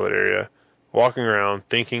the Charlotte area walking around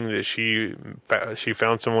thinking that she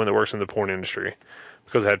found someone that works in the porn industry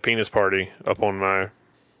because I had Penis Party up on my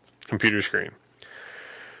computer screen.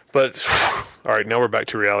 But, all right, now we're back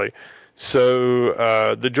to reality.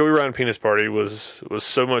 So the Joey Ryan Penis Party was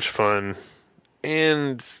so much fun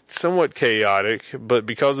and somewhat chaotic, but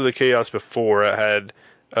because of the chaos before, I had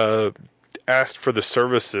asked for the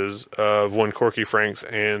services of one Corky Franks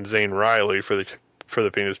and Zane Riley for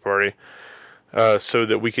the Penis Party, so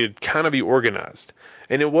that we could kind of be organized.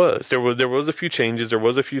 And it was. There was a few changes, there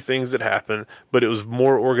was a few things that happened, but it was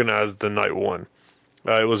more organized than night one.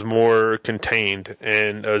 It was more contained,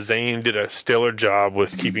 and Zane did a stellar job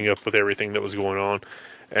with keeping up with everything that was going on,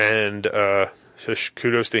 and so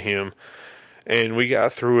kudos to him. And we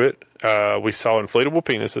got through it. We saw inflatable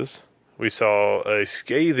penises. We saw a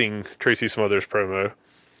scathing Tracy Smothers promo.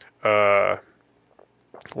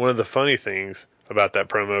 One of the funny things about that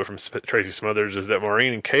promo from Tracy Smothers is that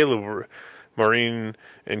Maureen and Caleb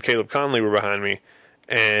Conley were behind me,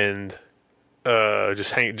 and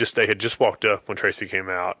they had just walked up when Tracy came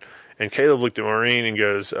out, and Caleb looked at Maureen and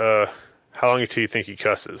goes, how long until you think he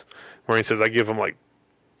cusses? Maureen says, I give him like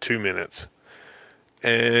 2 minutes.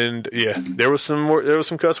 And yeah, there was some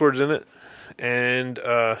cuss words in it. And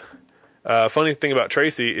funny thing about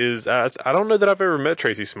Tracy is I don't know that I've ever met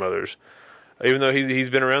Tracy Smothers, even though he's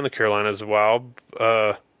been around the Carolinas a while.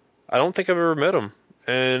 I don't think I've ever met him.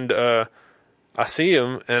 And I see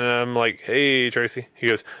him, and I'm like, hey, Tracy. He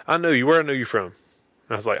goes, I know you. Where I know you from? And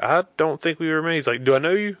I was like, I don't think we were met. He's like, do I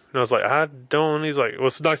know you? And I was like, I don't. And he's like, well,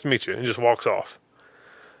 it's nice to meet you. And just walks off.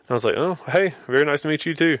 And I was like, oh, hey, very nice to meet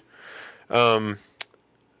you, too.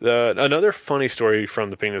 Another funny story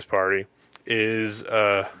from the Penis Party is,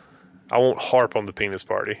 I won't harp on the Penis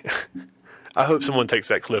Party. I hope someone takes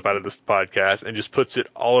that clip out of this podcast and just puts it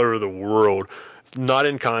all over the world, not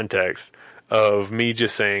in context of me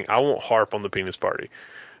just saying, I won't harp on the Penis Party.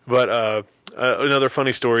 But another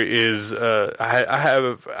funny story is I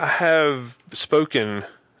have spoken,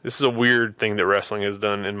 this is a weird thing that wrestling has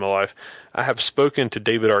done in my life. I have spoken to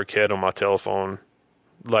David Arquette on my telephone,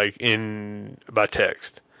 by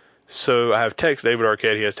text. So I have texted David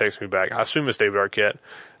Arquette, he has texted me back. I assume it's David Arquette.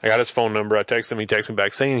 I got his phone number, I texted him, he texted me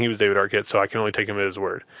back saying he was David Arquette, so I can only take him at his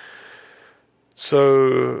word.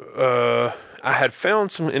 So I had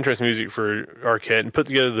found some interesting music for Arquette and put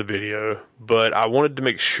together the video, but I wanted to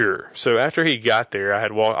make sure. So after he got there, I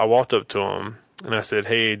walked up to him and I said,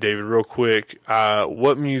 hey, David, real quick,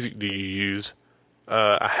 what music do you use?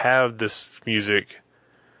 I have this music.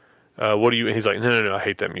 What do you? And he's like, no, I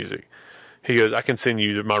hate that music. He goes, I can send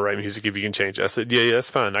you my right music if you can change it. I said, yeah, that's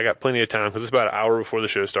fine. I got plenty of time because it's about an hour before the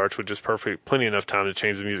show starts, which is perfect, plenty enough time to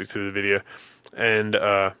change the music to the video. And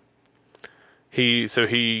he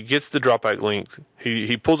gets the Dropbox link.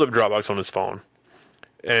 He pulls up Dropbox on his phone,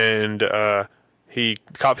 and he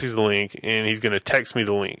copies the link, and he's going to text me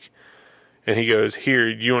the link. And he goes, here,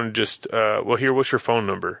 you want to just, here, what's your phone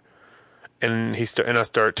number? And I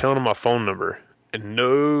start telling him my phone number, and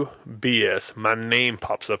no BS, my name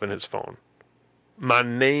pops up in his phone. My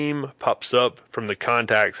name pops up from the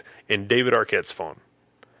contacts in David Arquette's phone.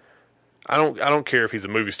 I don't care if he's a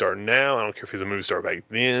movie star now. I don't care if he's a movie star back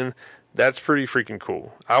then. That's pretty freaking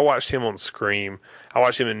cool. I watched him on Scream. I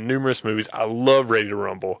watched him in numerous movies. I love Ready to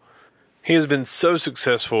Rumble. He has been so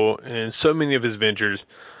successful in so many of his ventures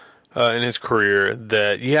in his career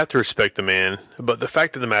that you have to respect the man. But the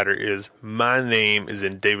fact of the matter is, my name is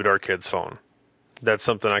in David Arquette's phone. That's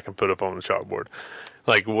something I can put up on the chalkboard.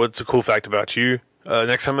 Like, what's a cool fact about you?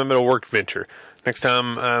 Next time I'm at a work venture. Next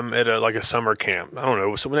time I'm at a summer camp. I don't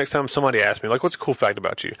know. So next time somebody asks me, like, what's a cool fact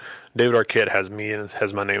about you? David Arquette has me and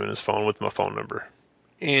has my name in his phone with my phone number.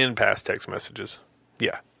 And past text messages.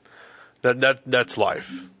 Yeah. That's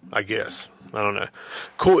life, I guess. I don't know.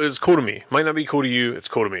 Cool. It's cool to me. Might not be cool to you. It's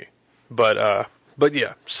cool to me. But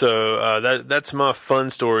yeah. So, that's my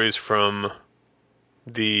fun stories from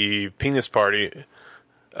the penis party,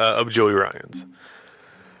 of Joey Ryan's.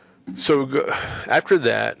 So after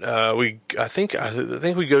that, I think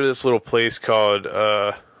we go to this little place called,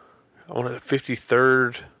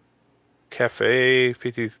 53rd Cafe,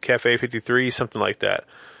 Cafe 53, something like that.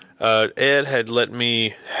 Ed had let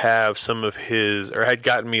me have some of had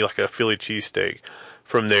gotten me like a Philly cheesesteak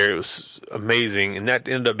from there. It was amazing, and that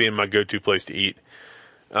ended up being my go-to place to eat.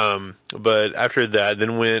 But after that,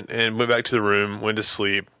 then went back to the room, went to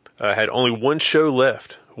sleep. Had only one show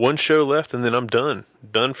left, and then I'm done.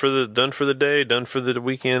 Done for the day, done for the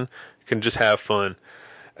weekend. Can just have fun.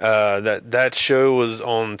 That show was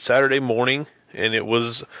on Saturday morning, and it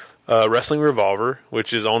was Wrestling Revolver,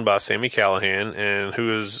 which is owned by Sami Callihan, and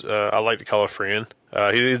who is I like to call a friend.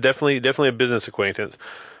 He's definitely a business acquaintance.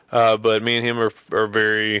 But me and him are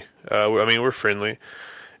very. We're friendly,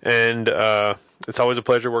 and it's always a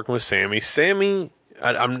pleasure working with Sami. Sami,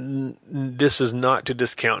 this is not to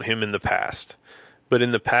discount him in the past, but in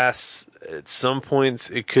the past, at some points,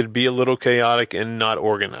 it could be a little chaotic and not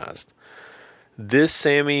organized. This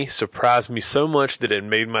Sami surprised me so much that it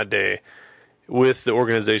made my day with the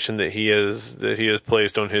organization that he has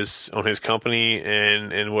placed on his company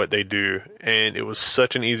and what they do. And it was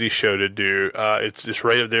such an easy show to do. It's just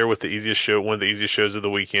right up there with one of the easiest shows of the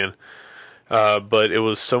weekend. But it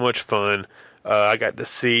was so much fun. I got to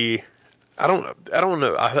see. I don't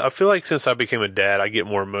know. I feel like since I became a dad, I get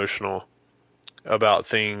more emotional about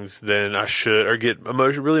things than I should, or get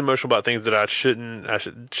really emotional about things that I shouldn't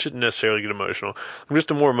necessarily get emotional. I'm just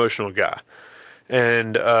a more emotional guy.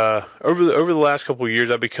 And over the last couple of years,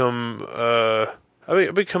 I've become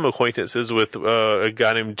acquaintances with a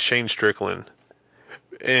guy named Shane Strickland.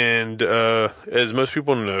 And as most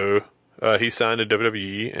people know, he signed to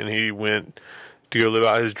WWE, and he went to go live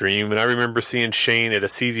out his dream. And I remember seeing Shane at a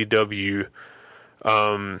CZW.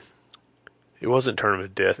 It wasn't Tournament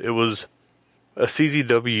of Death. It was a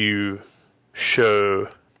CZW show.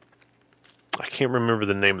 I can't remember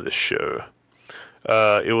the name of the show.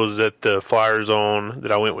 It was at the Fire Zone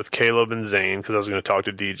that I went with Caleb and Zane because I was going to talk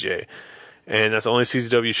to DJ. And that's the only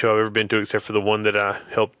CZW show I've ever been to except for the one that I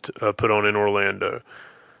helped put on in Orlando.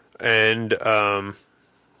 And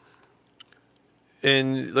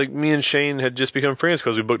like me and Shane had just become friends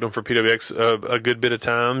because we booked him for PWX a good bit of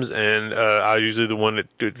times, and I was usually the one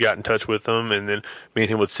that got in touch with him, and then me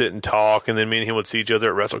and him would sit and talk, and then me and him would see each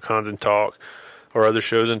other at WrestleCons and talk, or other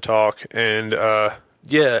shows and talk, and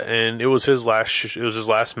and it was his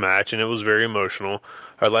last match, and it was very emotional,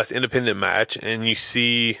 our last independent match, and you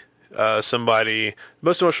see somebody. The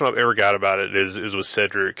most emotional I've ever got about it is with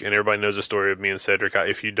Cedric, and everybody knows the story of me and Cedric.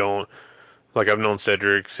 If you don't. Like, I've known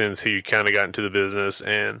Cedric since he kind of got into the business,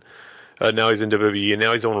 and now he's in WWE, and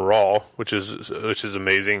now he's on Raw, which is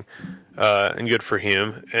amazing, and good for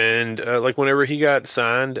him. And like, whenever he got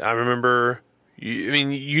signed, I remember,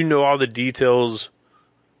 you know all the details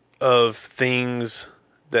of things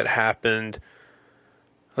that happened.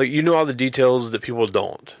 Like, you know all the details that people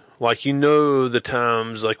don't. Like, you know the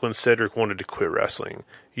times, like, when Cedric wanted to quit wrestling.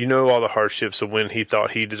 You know all the hardships of when he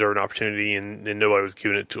thought he deserved an opportunity and nobody was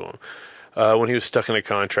giving it to him. When he was stuck in a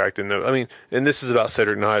contract, and this is about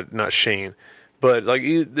Cedric, not Shane, but like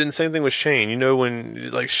then same thing with Shane. You know,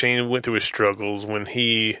 when like Shane went through his struggles when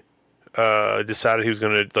he decided he was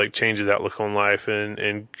going to like change his outlook on life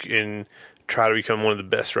and try to become one of the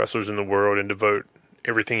best wrestlers in the world and devote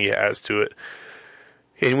everything he has to it.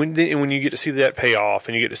 And when you get to see that pay off,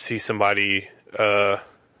 and you get to see somebody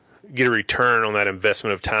get a return on that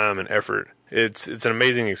investment of time and effort, it's an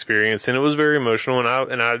amazing experience, and it was very emotional. And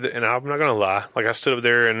I'm not gonna lie, like, I stood up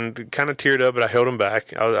there and kind of teared up, but I held them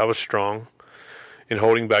back. I was strong in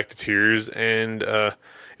holding back the tears, and it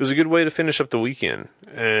was a good way to finish up the weekend.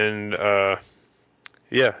 And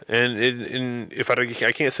yeah, and if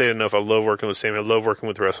I can't say it enough, I love working with Sammy. I love working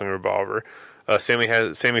with Wrestling Revolver.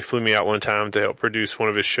 Sammy flew me out one time to help produce one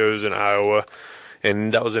of his shows in Iowa,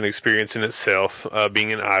 and that was an experience in itself,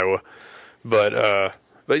 being in Iowa. But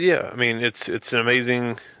yeah, I mean, it's an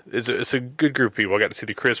amazing, it's a good group of people. I got to see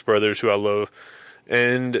the Chris brothers, who I love,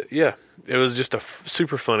 and yeah, it was just a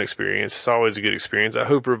super fun experience. It's always a good experience. I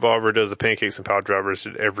hope Revolver does the pancakes and pile drivers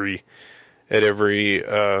at every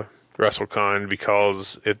WrestleCon,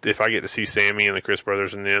 because if I get to see Sammy and the Chris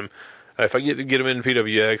brothers and them, if I get to get them in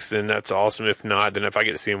PWX, then that's awesome. If not, then if I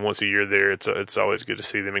get to see them once a year there, it's always good to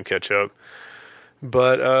see them and catch up.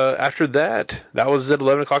 But after that was at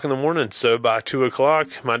 11 o'clock in the morning. So by 2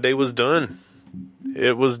 o'clock, my day was done.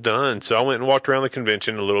 It was done. So I went and walked around the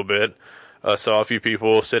convention a little bit. Saw a few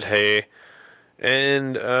people, said hey.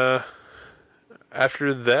 And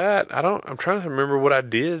after that, I'm trying to remember what I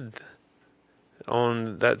did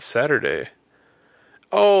on that Saturday.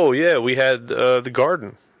 Oh, yeah, we had the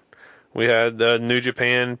Garden. We had New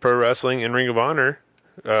Japan Pro Wrestling and Ring of Honor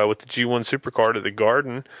with the G1 Supercard at the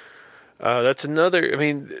Garden. That's another. I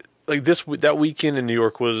mean, like that weekend in New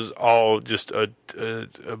York was all just a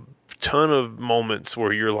ton of moments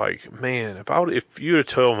where you're like, man, if you would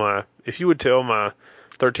tell my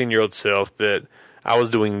 13-year-old self that I was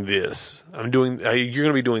doing this, you're going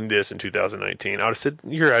to be doing this in 2019, I would have said,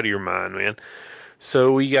 you're out of your mind, man.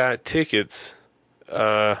 So we got tickets,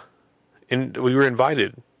 and we were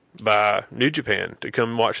invited by New Japan to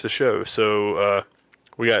come watch the show. So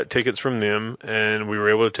we got tickets from them, and we were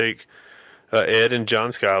able to take Ed, Zahn, and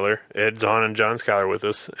John Schuyler with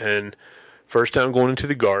us. And first time going into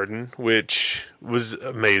the Garden, which was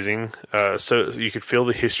amazing. So you could feel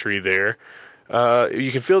the history there.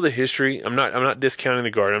 You can feel the history. I'm not discounting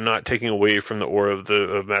the Garden. I'm not taking away from the aura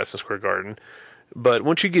of Madison Square Garden. But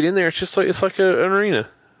once you get in there, it's like an arena.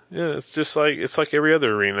 Yeah, it's like every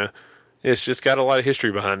other arena. It's just got a lot of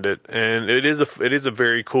history behind it, and it is a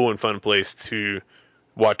very cool and fun place to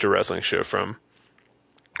watch a wrestling show from,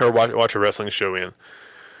 or watch a wrestling show in.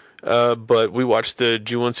 But we watched the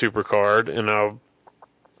G1 Supercard, and I'll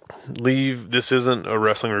leave. This isn't a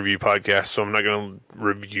wrestling review podcast, so I'm not going to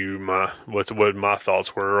review what my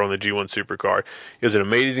thoughts were on the G1 Supercard. It was an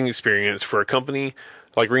amazing experience for a company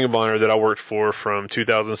like Ring of Honor that I worked for from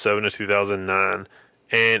 2007 to 2009,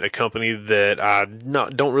 and a company that I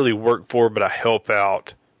don't really work for, but I help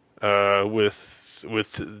out with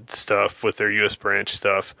stuff, with their U.S. branch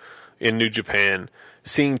stuff in New Japan.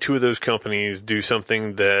 Seeing two of those companies do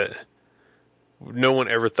something that no one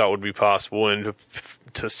ever thought would be possible, and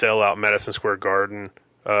to sell out Madison Square Garden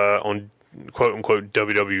on quote unquote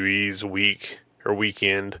WWE's week or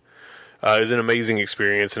weekend is an amazing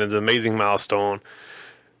experience, and it's an amazing milestone,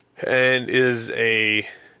 and is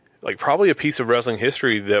probably a piece of wrestling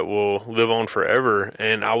history that will live on forever.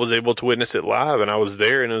 And I was able to witness it live, and I was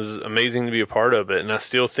there, and it was amazing to be a part of it. And I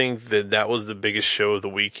still think that was the biggest show of the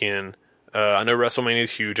weekend. I know WrestleMania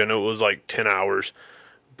is huge. I know it was like 10 hours,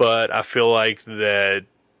 but I feel like that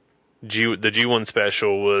the G1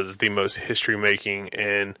 special was the most history making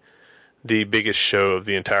and the biggest show of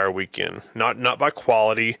the entire weekend. Not by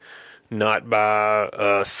quality, not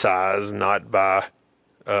by size, not by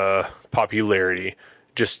popularity,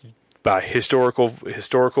 just by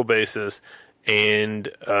historical basis, and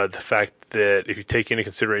the fact that if you take into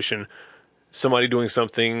consideration somebody doing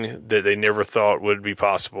something that they never thought would be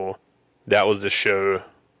possible, that was the show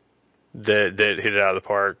that hit it out of the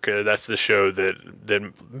park. That's the show that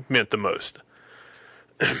meant the most.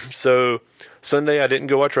 So Sunday I didn't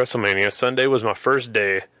go watch WrestleMania. Sunday was my first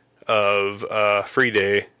day of free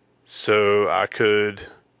day, so I could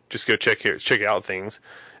just go check out things.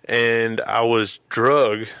 And I was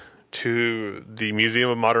drugged to the Museum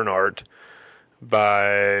of Modern Art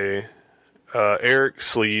by Eric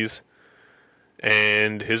Sleaze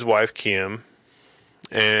and his wife Kim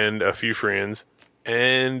and a few friends.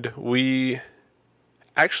 And we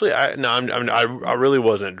actually, I really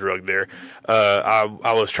wasn't drugged there. I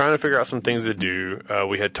was trying to figure out some things to do. I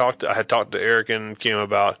had talked to Eric and Kim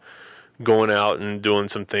about going out and doing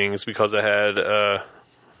some things, because I had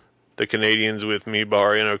the Canadians with me,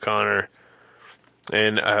 Barry and O'Connor,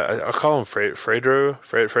 and I'll call him Alfredo,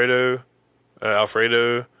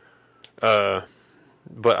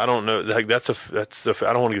 but I don't know. Like that's I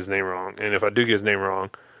don't want to get his name wrong. And if I do get his name wrong,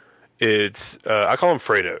 it's I call him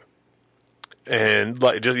Fredo. And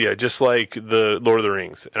like just like the Lord of the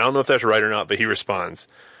Rings. And I don't know if that's right or not, but he responds.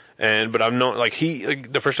 But I'm not like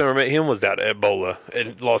the first time I met him was down at Ebola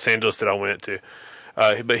in Los Angeles that I went to.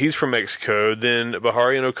 But he's from Mexico. Then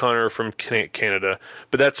Bahari and O'Connor from Canada.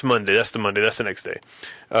 But that's Monday. That's the Monday. That's the next day.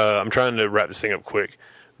 I'm trying to wrap this thing up quick.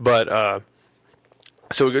 But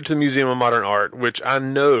so we go to the Museum of Modern Art, which I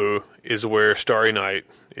know is where Starry Night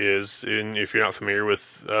is. And if you're not familiar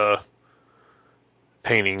with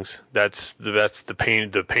paintings, that's the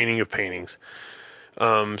painting of paintings.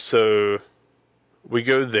 So we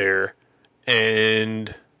go there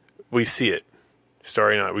and we see it.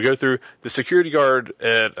 Starry Night. We go through. The security guard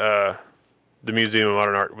at the Museum of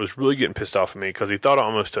Modern Art was really getting pissed off at me because he thought I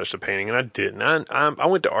almost touched the painting, and I didn't. I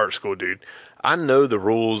went to art school, dude. I know the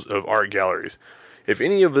rules of art galleries. If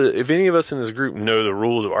any of us in this group know the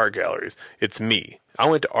rules of art galleries, it's me. I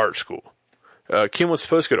went to art school. Kim was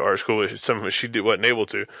supposed to go to art school, but she wasn't able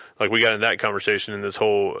to. Like, we got in that conversation in this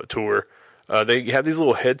whole tour. They have these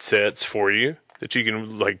little headsets for you that you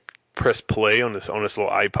can like press play on this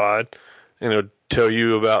little iPod, and it'll tell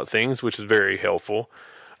you about things, which is very helpful.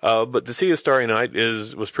 But to see a Starry Night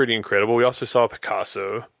was pretty incredible. We also saw a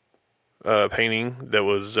Picasso painting that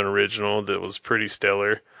was an original that was pretty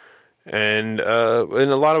stellar, and a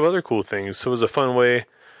lot of other cool things. So it was a fun way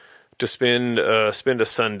to spend a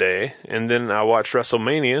Sunday. And then I watched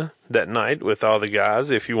WrestleMania that night with all the guys.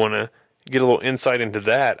 If you want to get a little insight into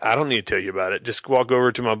that, I don't need to tell you about it. Just walk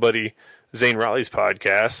over to my buddy Zane Riley's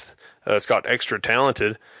podcast. It's called Extra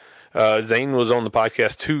Talented. Zane was on the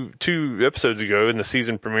podcast two episodes ago in the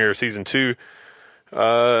season premiere of season 2.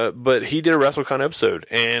 But he did a WrestleCon episode,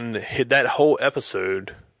 and that whole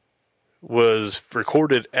episode was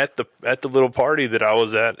recorded at the little party that I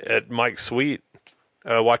was at Mike's Suite,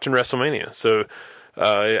 watching WrestleMania. So,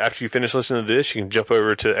 after you finish listening to this, you can jump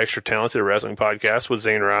over to Extra Talented, a wrestling podcast with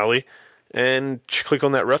Zane Riley, and click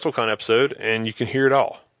on that WrestleCon episode, and you can hear it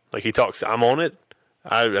all. Like, he talks, I'm on it.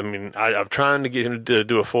 I'm trying to get him to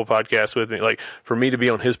do a full podcast with me. Like, for me to be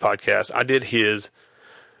on his podcast, I did his,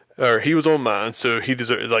 or he was on mine, so he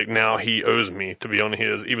deserves, like, now he owes me to be on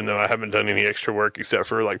his, even though I haven't done any extra work except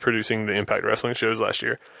for, like, producing the Impact Wrestling shows last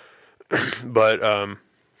year.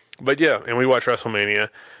 But yeah, and we watched WrestleMania,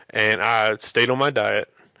 and I stayed on my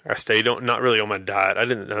diet. I stayed on, not really on my diet.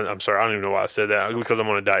 I'm sorry, I don't even know why I said that, because I'm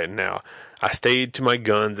on a diet now. I stayed to my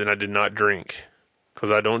guns, and I did not drink, because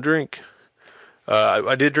I don't drink.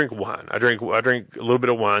 I did drink wine. I drank a little bit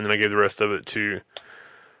of wine, and I gave the rest of it to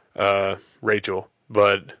Rachel.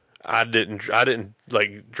 But I didn't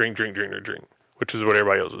like drink, which is what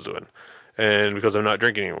everybody else was doing. And because I'm not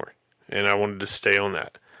drinking anymore, and I wanted to stay on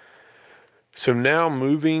that. So now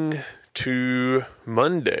moving to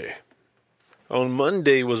Monday. On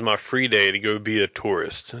Monday was my free day to go be a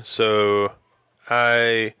tourist. So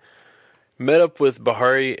I met up with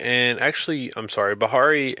Bahari,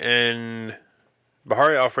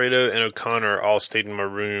 Alfredo, and O'Connor all stayed in my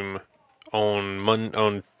room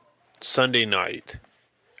on Sunday night.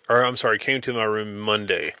 Came to my room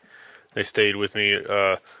Monday. They stayed with me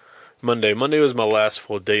Monday. Monday was my last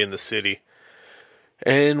full day in the city.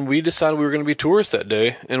 And we decided we were going to be tourists that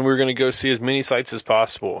day, and we were going to go see as many sites as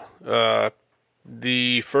possible.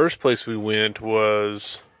 The first place we went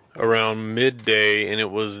was around midday, and it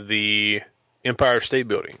was the Empire State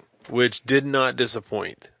Building, which did not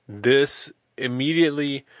disappoint. This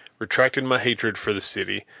immediately retracted my hatred for the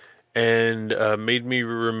city and made me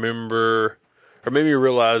realize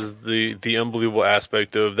the unbelievable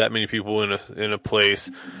aspect of that many people in a place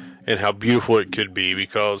and how beautiful it could be,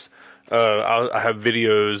 because I have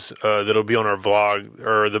videos that'll be on our vlog,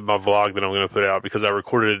 or my vlog that I'm going to put out, because I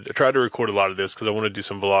tried to record a lot of this because I want to do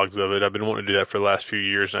some vlogs of it. I've been wanting to do that for the last few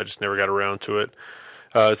years, and I just never got around to it.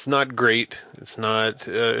 It's not great. It's not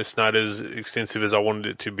as extensive as I wanted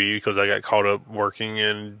it to be, because I got caught up working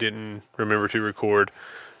and didn't remember to record.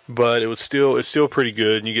 But it's still pretty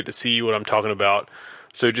good, and you get to see what I'm talking about.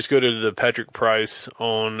 So just go to the Patrick Price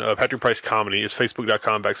on Patrick Price Comedy. It's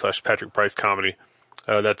facebook.com/Patrick Price Comedy.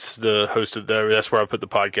 That's the host of that. That's where I put the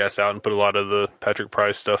podcast out and put a lot of the Patrick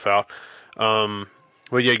Price stuff out.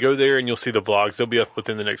 But yeah, go there and you'll see the vlogs. They'll be up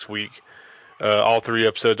within the next week. All 3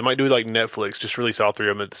 episodes. I might do like Netflix, just release all 3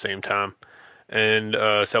 of them at the same time. And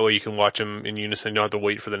so that way you can watch them in unison. You don't have to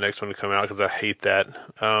wait for the next one to come out, because I hate that.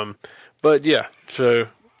 But yeah,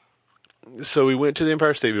 so we went to the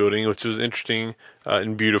Empire State Building, which was interesting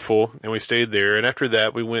and beautiful, and we stayed there. And after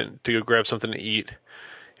that, we went to go grab something to eat.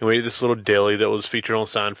 And we ate this little deli that was featured on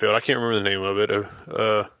Seinfeld. I can't remember the name of it.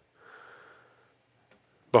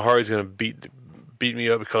 Bahari's going to beat beat me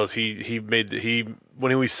up because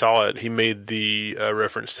when we saw it, he made the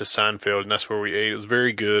reference to Seinfeld, and that's where we ate. It was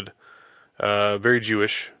very good, very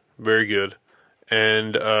Jewish, very good.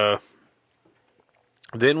 And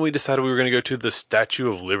then we decided we were going to go to the Statue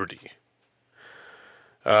of Liberty.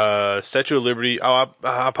 Statue of Liberty. Oh,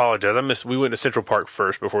 I apologize. We went to Central Park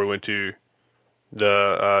first before we went to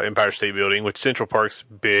the Empire State Building, which Central Park's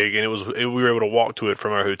big, and we were able to walk to it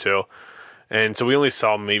from our hotel. And so we only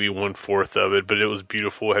saw maybe 1/4 of it, but it was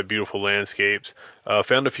beautiful. It had beautiful landscapes.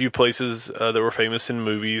 Found a few places that were famous in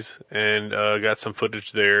movies, and got some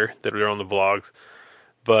footage there that were on the vlogs.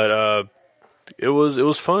 But it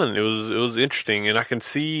was fun. It was interesting, and I can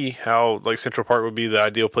see how like Central Park would be the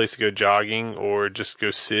ideal place to go jogging, or just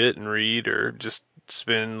go sit and read, or just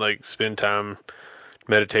spend time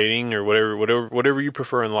meditating, or whatever you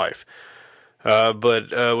prefer in life.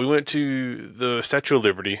 But we went to the Statue of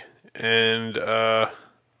Liberty. And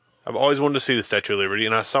I've always wanted to see the Statue of Liberty,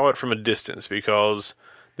 and I saw it from a distance because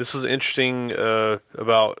this was interesting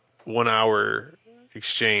about 1 hour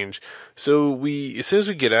exchange. So as soon as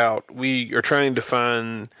we get out, we are trying to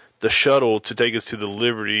find the shuttle to take us to the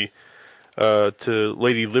Liberty, to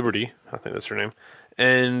Lady Liberty, I think that's her name.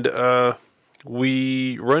 And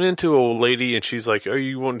we run into a lady, and she's like, "Oh,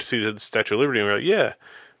 you want to see the Statue of Liberty?" And we're like, "Yeah."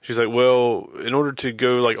 She's like, "Well, in order to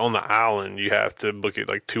go like on the island, you have to book it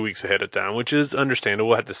like 2 weeks ahead of time," which is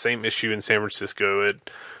understandable. I had the same issue in San Francisco at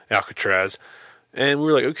Alcatraz, and we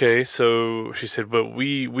were like, "Okay." So she said, "But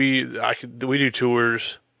we do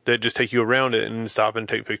tours that just take you around it and stop and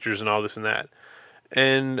take pictures and all this and that."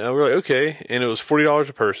 And we're like, "Okay," and it was $40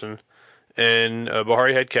 a person. And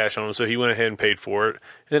Bahari had cash on him, so he went ahead and paid for it.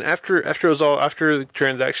 And then after the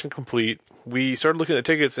transaction complete, we started looking at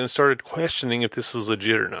tickets and started questioning if this was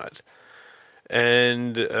legit or not.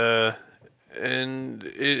 And I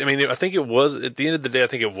think it was, at the end of the day, I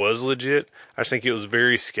think it was legit. I just think it was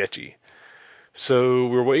very sketchy. So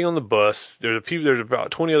we were waiting on the bus. There's about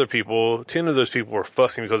 20 other people. 10 of those people were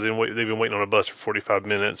fussing because they've been waiting on a bus for 45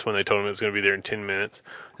 minutes when they told them it was going to be there in 10 minutes.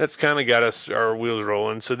 That's kind of got our wheels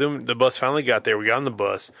rolling. So then the bus finally got there. We got on the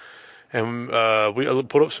bus, and we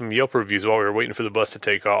pulled up some Yelp reviews while we were waiting for the bus to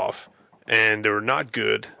take off, and they were not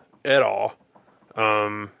good at all.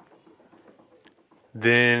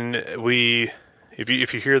 Then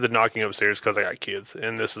if you hear the knocking upstairs, because I got kids,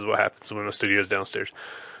 and this is what happens when the studio's downstairs.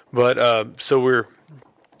 But so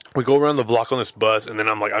we go around the block on this bus, and then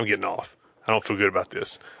I'm like, I'm getting off. I don't feel good about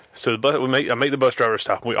this. So I make the bus driver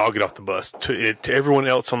stop, and we all get off the bus. To everyone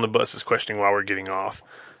else on the bus is questioning why we're getting off.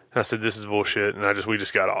 And I said, "This is bullshit," and we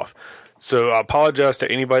just got off. So I apologize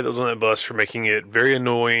to anybody that was on that bus for making it very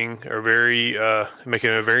annoying, or making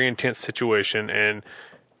it a very intense situation, and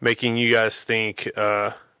making you guys think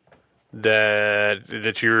that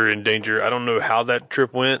you're in danger. I don't know how that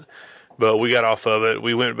trip went, but we got off of it.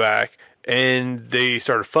 We went back, and they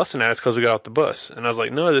started fussing at us because we got off the bus. And I was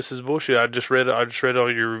like, "No, this is bullshit. I just read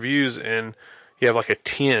all your reviews, and you have like a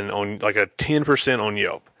 10% on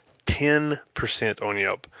Yelp, 10% on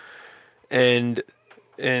Yelp." And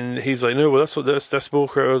he's like, "No, well that's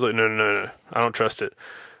bullcrap." I was like, No, I don't trust it.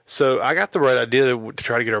 So I got the right idea to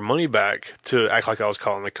try to get our money back, to act like I was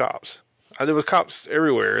calling the cops. There was cops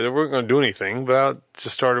everywhere. They weren't going to do anything, but I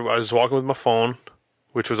was walking with my phone,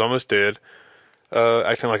 which was almost dead,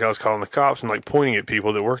 acting like I was calling the cops and like pointing at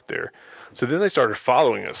people that worked there. So then they started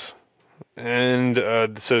following us. And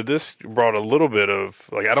so this brought a little bit of,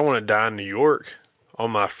 like, I don't want to die in New York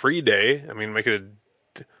on my free day. I mean, make it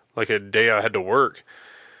like a day I had to work.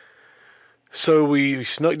 So we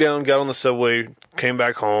snuck down, got on the subway, came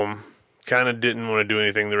back home, kind of didn't want to do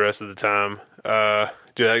anything the rest of the time.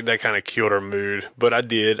 That kind of killed our mood, but I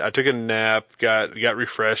did. I took a nap, got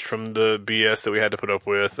refreshed from the BS that we had to put up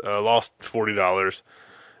with, lost $40.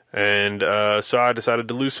 And so I decided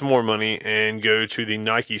to lose some more money and go to the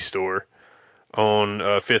Nike store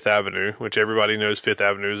on Fifth Avenue, which everybody knows Fifth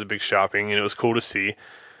Avenue is a big shopping, and it was cool to see.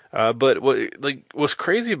 But what's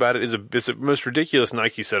crazy about it is it's the most ridiculous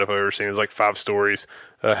Nike setup I've ever seen. It was like 5 stories.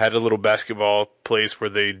 Had a little basketball place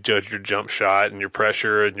where they judge your jump shot and your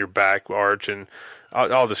pressure and your back arch and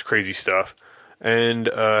all this crazy stuff. And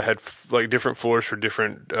had like different floors for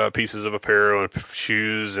different pieces of apparel and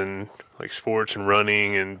shoes and like sports and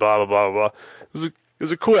running and blah blah blah blah. It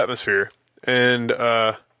was a cool atmosphere. And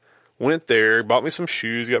went there, bought me some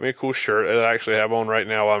shoes, got me a cool shirt that I actually have on right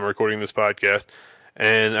now while I'm recording this podcast.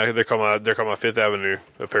 And they're called my Fifth Avenue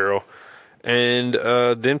apparel. And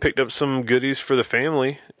then picked up some goodies for the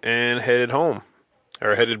family and headed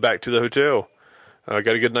back to the hotel. Got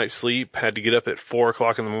a good night's sleep. Had to get up at 4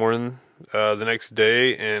 o'clock in the morning the next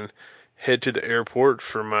day and head to the airport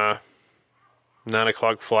for my 9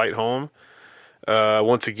 o'clock flight home.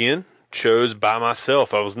 Once again, chose by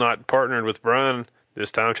myself. I was not partnered with Brian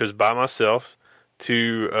this time. I chose by myself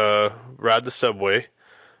to ride the subway.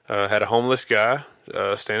 Had a homeless guy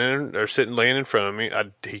laying in front of me.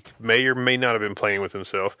 He may or may not have been playing with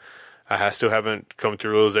himself. I still haven't come to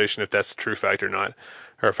realization if that's a true fact or not,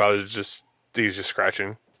 or if he was just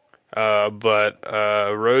scratching. But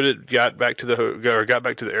rode it, got back to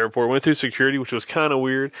the airport, went through security, which was kind of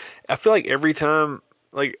weird. I feel like every time,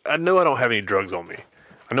 like, I know I don't have any drugs on me.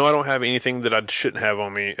 I know I don't have anything that I shouldn't have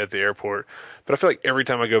on me at the airport, but I feel like every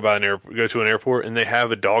time I go to an airport and they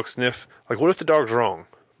have a dog sniff, like, what if the dog's wrong?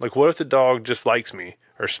 Like, what if the dog just likes me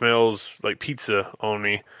or smells like pizza on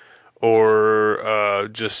me, or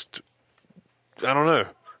just, I don't know.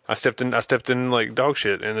 I stepped in like dog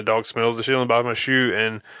shit, and the dog smells the shit on the bottom of my shoe,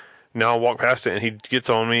 and now I walk past it, and he gets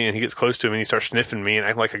on me, and he gets close to me, and he starts sniffing me, and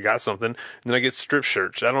acting like I got something, and then I get strip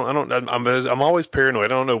searched. I'm always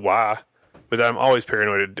paranoid. I don't know why, but I'm always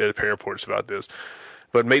paranoid at airports about this.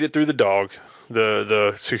 But made it through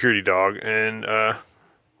the security dog, and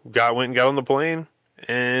went and got on the plane,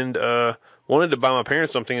 and wanted to buy my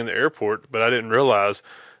parents something in the airport, but I didn't realize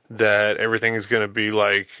that everything is going to be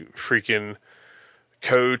like freaking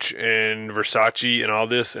Coach and Versace and all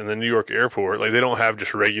this in the New York airport. Like, they don't have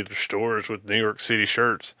just regular stores with New York City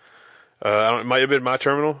shirts. It might have been my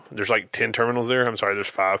terminal. There's like 10 terminals there. I'm sorry, there's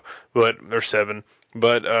 5, but there's 7.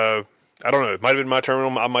 But I don't know. It might have been my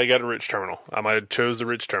terminal. I might have got a rich terminal. I might have chose the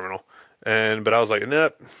rich terminal. But I was like,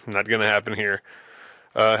 nope, not gonna happen here.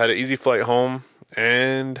 Had an easy flight home,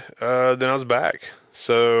 and then I was back.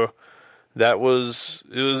 So that was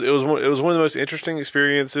one of the most interesting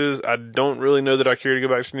experiences. I don't really know that I care to go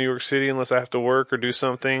back to New York City unless I have to work or do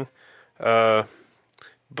something. But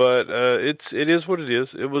it is what it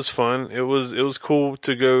is. It was fun. It was cool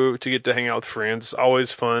to get to hang out with friends. It's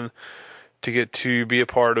always fun to get to be a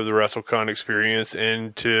part of the WrestleCon experience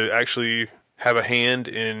and to actually have a hand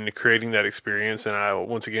in creating that experience. And I,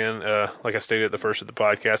 once again, like I stated at the first of the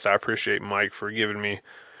podcast, I appreciate Mike for giving me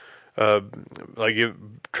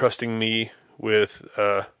trusting me with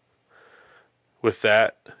that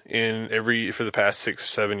for the past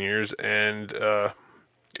 6-7 years, and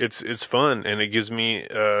it's fun, and it gives me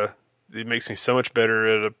it makes me so much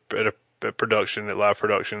better at live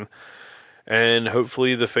production, and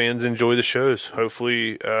hopefully the fans enjoy the shows.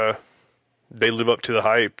 Hopefully they live up to the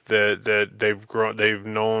hype that they've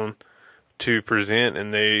known to present,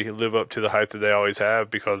 and they live up to the hype that they always have,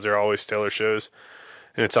 because they're always stellar shows.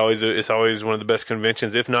 And it's always one of the best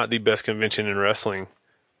conventions, if not the best convention in wrestling.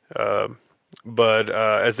 But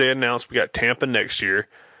as they announced, we got Tampa next year.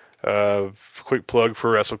 Quick plug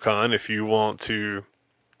for WrestleCon. If you want to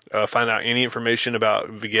find out any information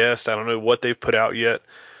about the guest, I don't know what they've put out yet,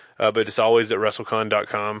 but it's always at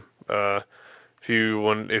WrestleCon.com. If you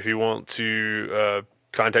want to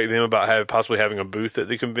contact them about possibly having a booth at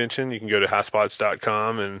the convention, you can go to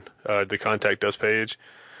highspots.com and the contact us page.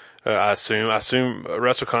 I assume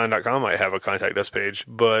WrestleCon.com might have a contact us page,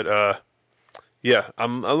 but yeah,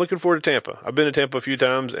 I'm looking forward to Tampa. I've been to Tampa a few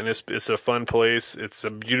times, and it's a fun place. It's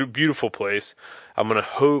a beautiful place. I'm gonna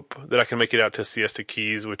hope that I can make it out to Siesta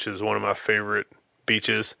Keys, which is one of my favorite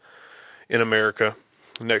beaches in America,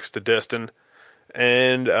 next to Destin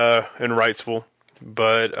and Wrightsville.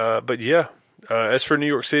 But yeah, as for New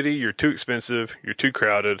York City, you're too expensive, you're too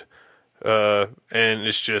crowded. And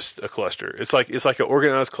it's just a cluster. It's like an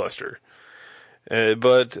organized cluster.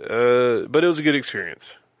 But it was a good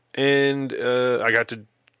experience. And I got to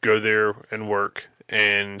go there and work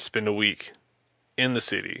and spend a week in the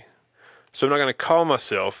city. So I'm not going to call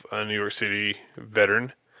myself a New York City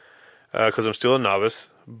veteran, because I'm still a novice,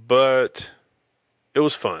 but it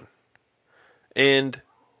was fun. And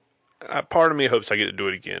part of me hopes I get to do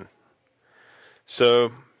it again.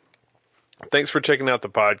 So thanks for checking out the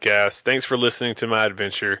podcast. Thanks for listening to my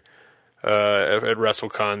adventure at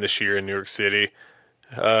WrestleCon this year in New York City.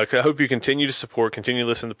 I hope you continue to continue to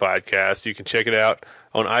listen to the podcast. You can check it out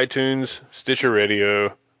on iTunes, Stitcher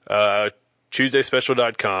Radio,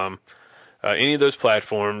 TuesdaySpecial.com, any of those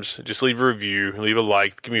platforms. Just leave a review, leave a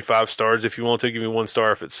like, give me 5 stars if you want to, give me 1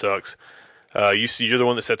 star if it sucks. You're the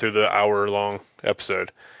one that sat through the hour-long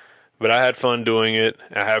episode. But I had fun doing it.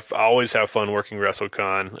 I always have fun working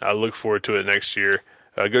WrestleCon. I look forward to it next year.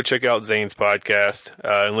 Go check out Zane's podcast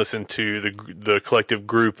and listen to the collective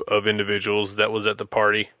group of individuals that was at the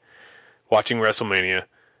party watching WrestleMania,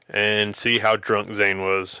 and see how drunk Zane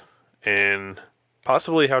was, and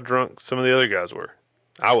possibly how drunk some of the other guys were.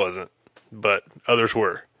 I wasn't, but others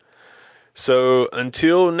were. So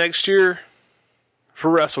until next year for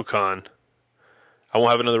WrestleCon, I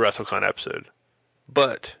won't have another WrestleCon episode.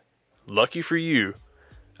 But lucky for you,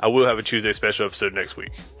 I will have a Tuesday special episode next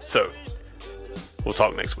week. So, we'll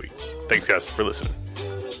talk next week. Thanks, guys, for listening.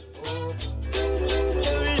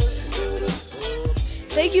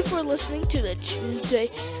 Thank you for listening to the Tuesday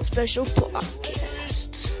Special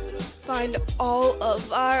Podcast. Find all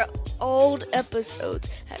of our old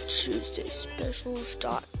episodes at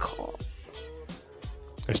TuesdaySpecials.com.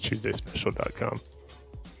 That's TuesdaySpecial.com.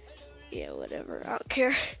 Yeah, whatever. I don't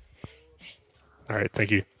care. All right,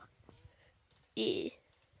 thank you. Yeah.